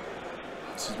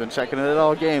 She's been checking it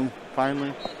all game.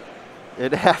 Finally,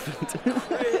 it happened.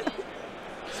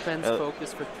 Spends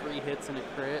focus for 3 hits and a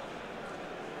crit.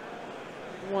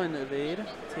 1 evade,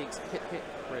 takes hit,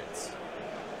 crits.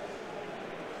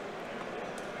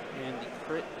 And the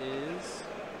crit is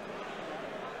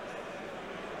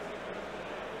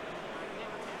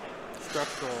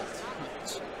structural.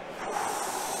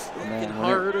 Man, Getting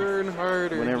harder and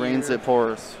harder. When it rains, it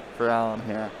pours for Alan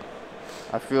here.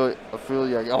 I feel like,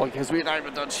 oh, because we're not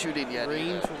even done shooting yet.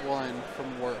 Range 1 from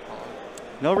Warthog.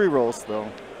 No rerolls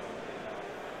though.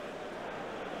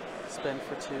 Spend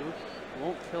for 2.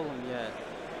 Won't kill him yet.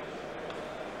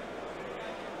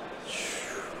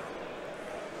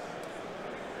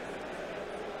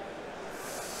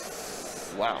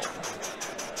 Wow.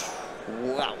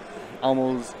 Wow.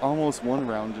 Almost one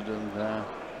rounded him there.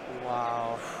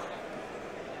 Wow.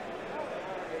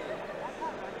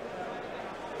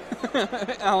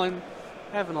 Alan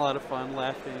having a lot of fun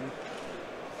laughing.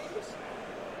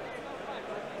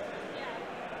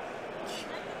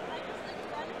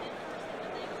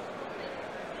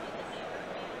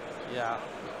 Yeah.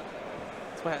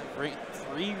 That's why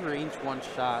 3 range 1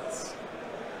 shots.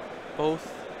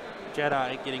 Both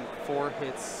Jedi getting 4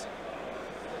 hits.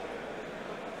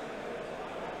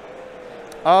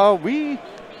 We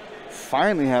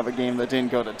finally have a game that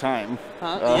didn't go to time.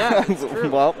 Yeah, it's true.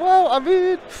 well, I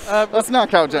mean, let's not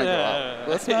count Django out.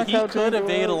 Let's not he count could Django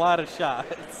evade a out. lot of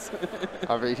shots.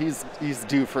 I mean, he's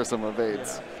due for some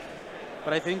evades. Yeah.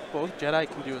 But I think both Jedi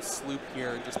can do a sloop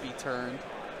here and just be turned.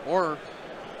 Or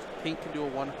Pink can do a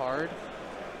 1 hard.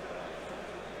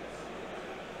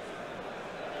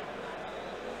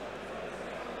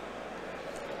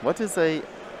 What is a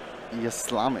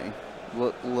Yaslami?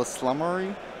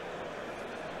 Laslamari?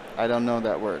 I don't know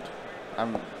that word.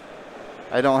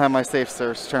 I don't have my safe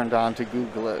search turned on to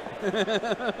Google it.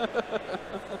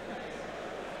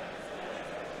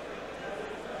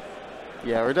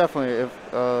 Yeah, we're definitely,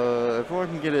 if one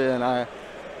can get it in, I'm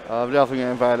definitely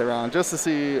gonna invite her around just to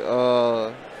see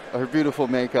her beautiful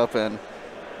makeup and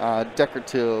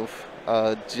decorative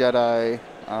Jedi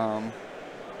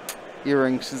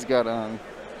earrings she's got on.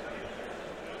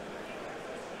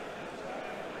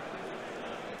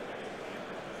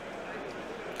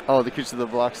 Oh, the Creature of the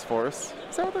Blocks Forest.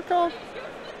 Is that what they're called?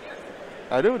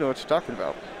 I don't know what you're talking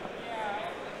about.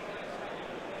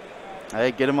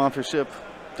 Hey, get them off your ship.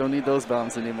 Don't need those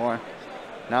bounds anymore.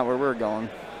 Not where we're going.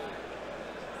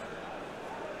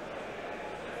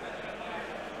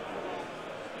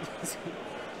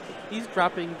 He's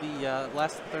dropping the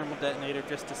last thermal detonator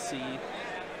just to see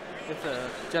if the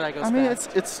Jedi goes I mean,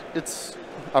 fast. it's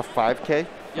a 5K?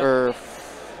 Yep. Or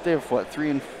they have what, 3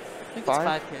 and 5?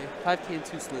 I think it's 5K. 5K and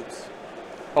 2 sloops.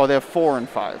 Oh, they have 4 and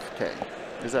 5K.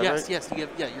 Is that right? Yes, yeah,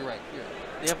 you're right.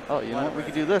 They have Oh, you know what? We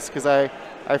could do this because I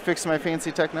fixed my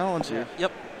fancy technology.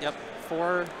 Yep.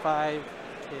 4, 5K.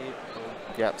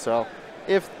 Yep. So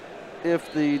if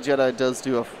the Jedi does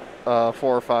do a 4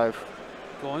 or 5,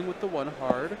 Going with the 1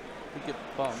 hard, we get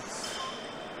bumps.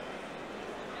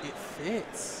 It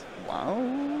fits. wow.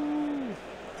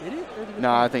 Did it? Or did it No,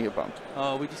 bump? I think it bumped.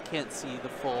 Oh, we just can't see the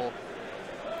full.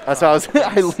 That's why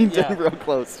I leaned Yeah. in real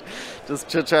close, just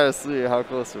to try to see how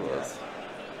close it was.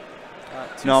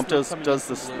 Two No, sloops does coming the in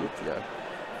from blue. sloop? Yeah.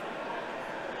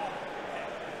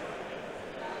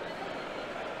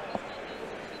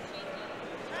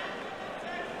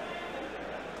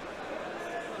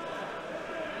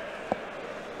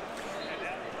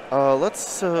 Did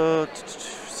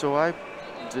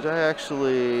I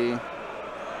actually...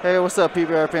 Hey, what's up,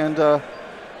 PBR Panda?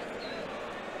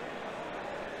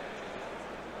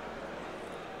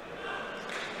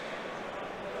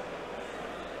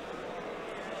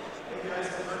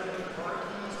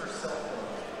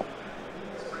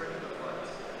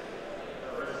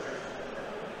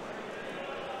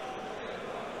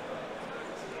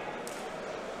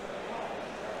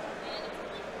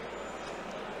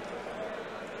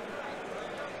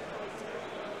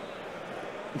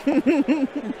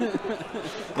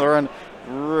 Lauren,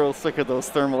 real sick of those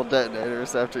thermal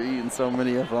detonators after eating so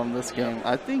many of them this game.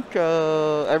 I think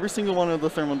every single one of the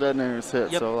thermal detonators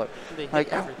hit. Yep. So They hit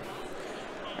like everything.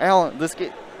 Alan, this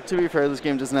game. To be fair, this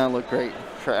game does not look great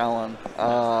for Alan.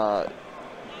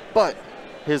 But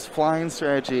his flying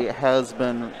strategy has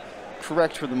been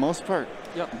correct for the most part.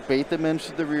 Yep. Bait them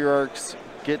into the rear arcs,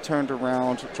 get turned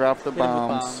around, drop the Hit 'em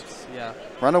with bombs, Yeah.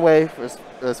 run away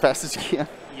as fast as you can.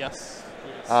 Yes.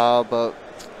 But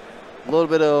a little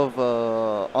bit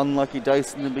of unlucky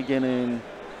dice in the beginning.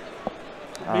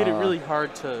 Made it really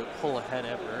hard to pull ahead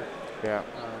ever. Yeah.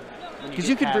 Because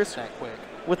you could risk that quick.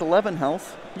 with 11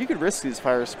 health. You could risk these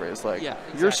fire sprays. Like Yeah,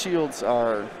 your exactly. shields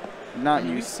are not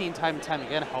We've used. seen time and time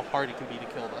again how hard it can be to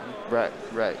kill them. Right.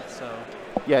 Right. So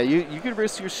Yeah, you could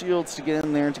risk your shields to get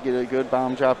in there to get a good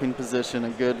bomb dropping position, a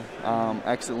good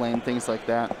exit lane, things like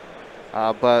that.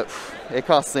 But it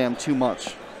costs Sam too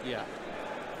much. yeah.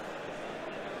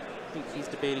 I think he's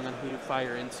debating on who to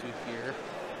fire into here.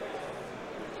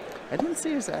 I didn't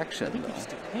see his I action think you though. just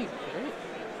do pink,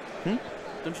 right?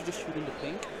 Don't you just shoot into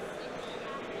pink?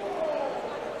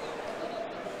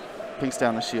 Pink's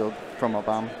down a shield from a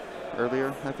bomb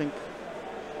earlier, I think.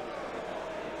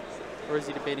 Or is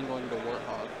he debating going to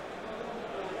Warthog?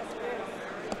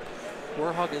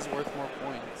 Warthog is worth more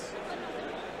points.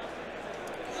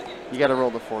 You got to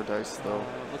roll the 4 dice though.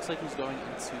 Looks like he's going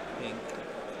into pink.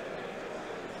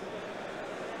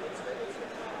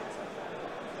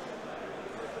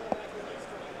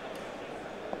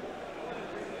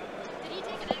 Did he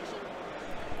take an action?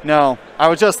 No, I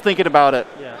was just thinking about it.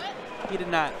 Yeah. He did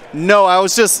not. No, I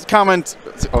was just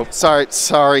Oh, sorry,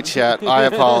 chat. I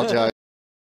apologize.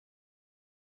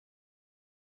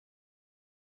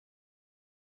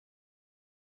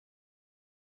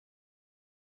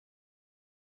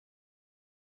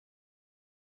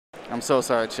 I'm so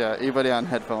sorry, chat. Anybody on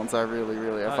headphones, I really,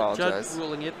 really apologize. Judge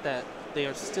ruling it that they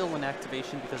are still in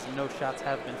activation because no shots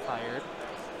have been fired.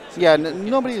 So Yeah, people get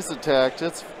nobody is attacked.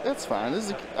 It's fine. This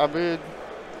is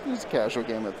it's a casual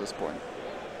game at this point.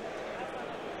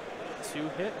 2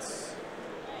 hits.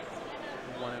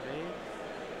 1 evade.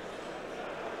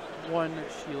 1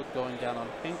 shield going down on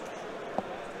pink.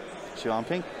 Shield on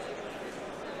pink.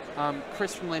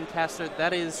 Chris from Lancaster,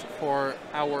 that is for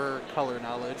our color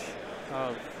knowledge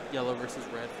of yellow versus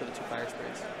red for the 2 fire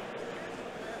sprays.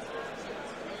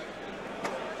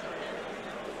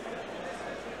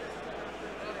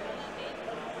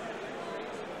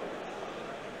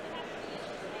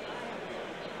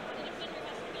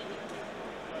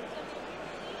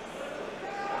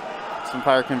 Some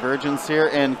fire convergence here,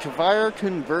 and fire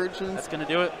convergence. That's going to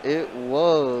do it. It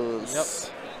was.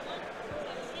 Yep.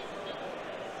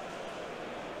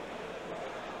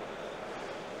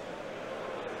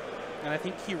 And I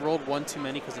think he rolled 1 too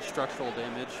many because of structural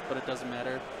damage, but it doesn't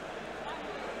matter.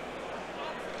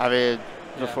 I mean,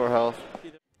 the Yeah. 4 health.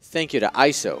 Thank you to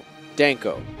ISO,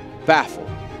 Danko, Baffle,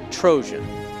 Trojan,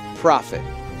 Prophet,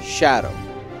 Shadow,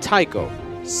 Tycho,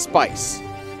 Spice,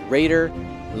 Raider,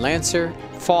 Lancer,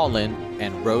 Fallen,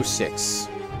 and Row 6,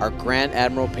 our Grand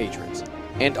Admiral patrons,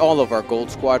 and all of our Gold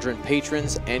Squadron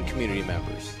patrons and community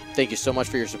members. Thank you so much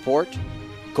for your support.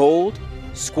 Gold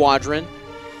Squadron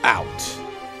out.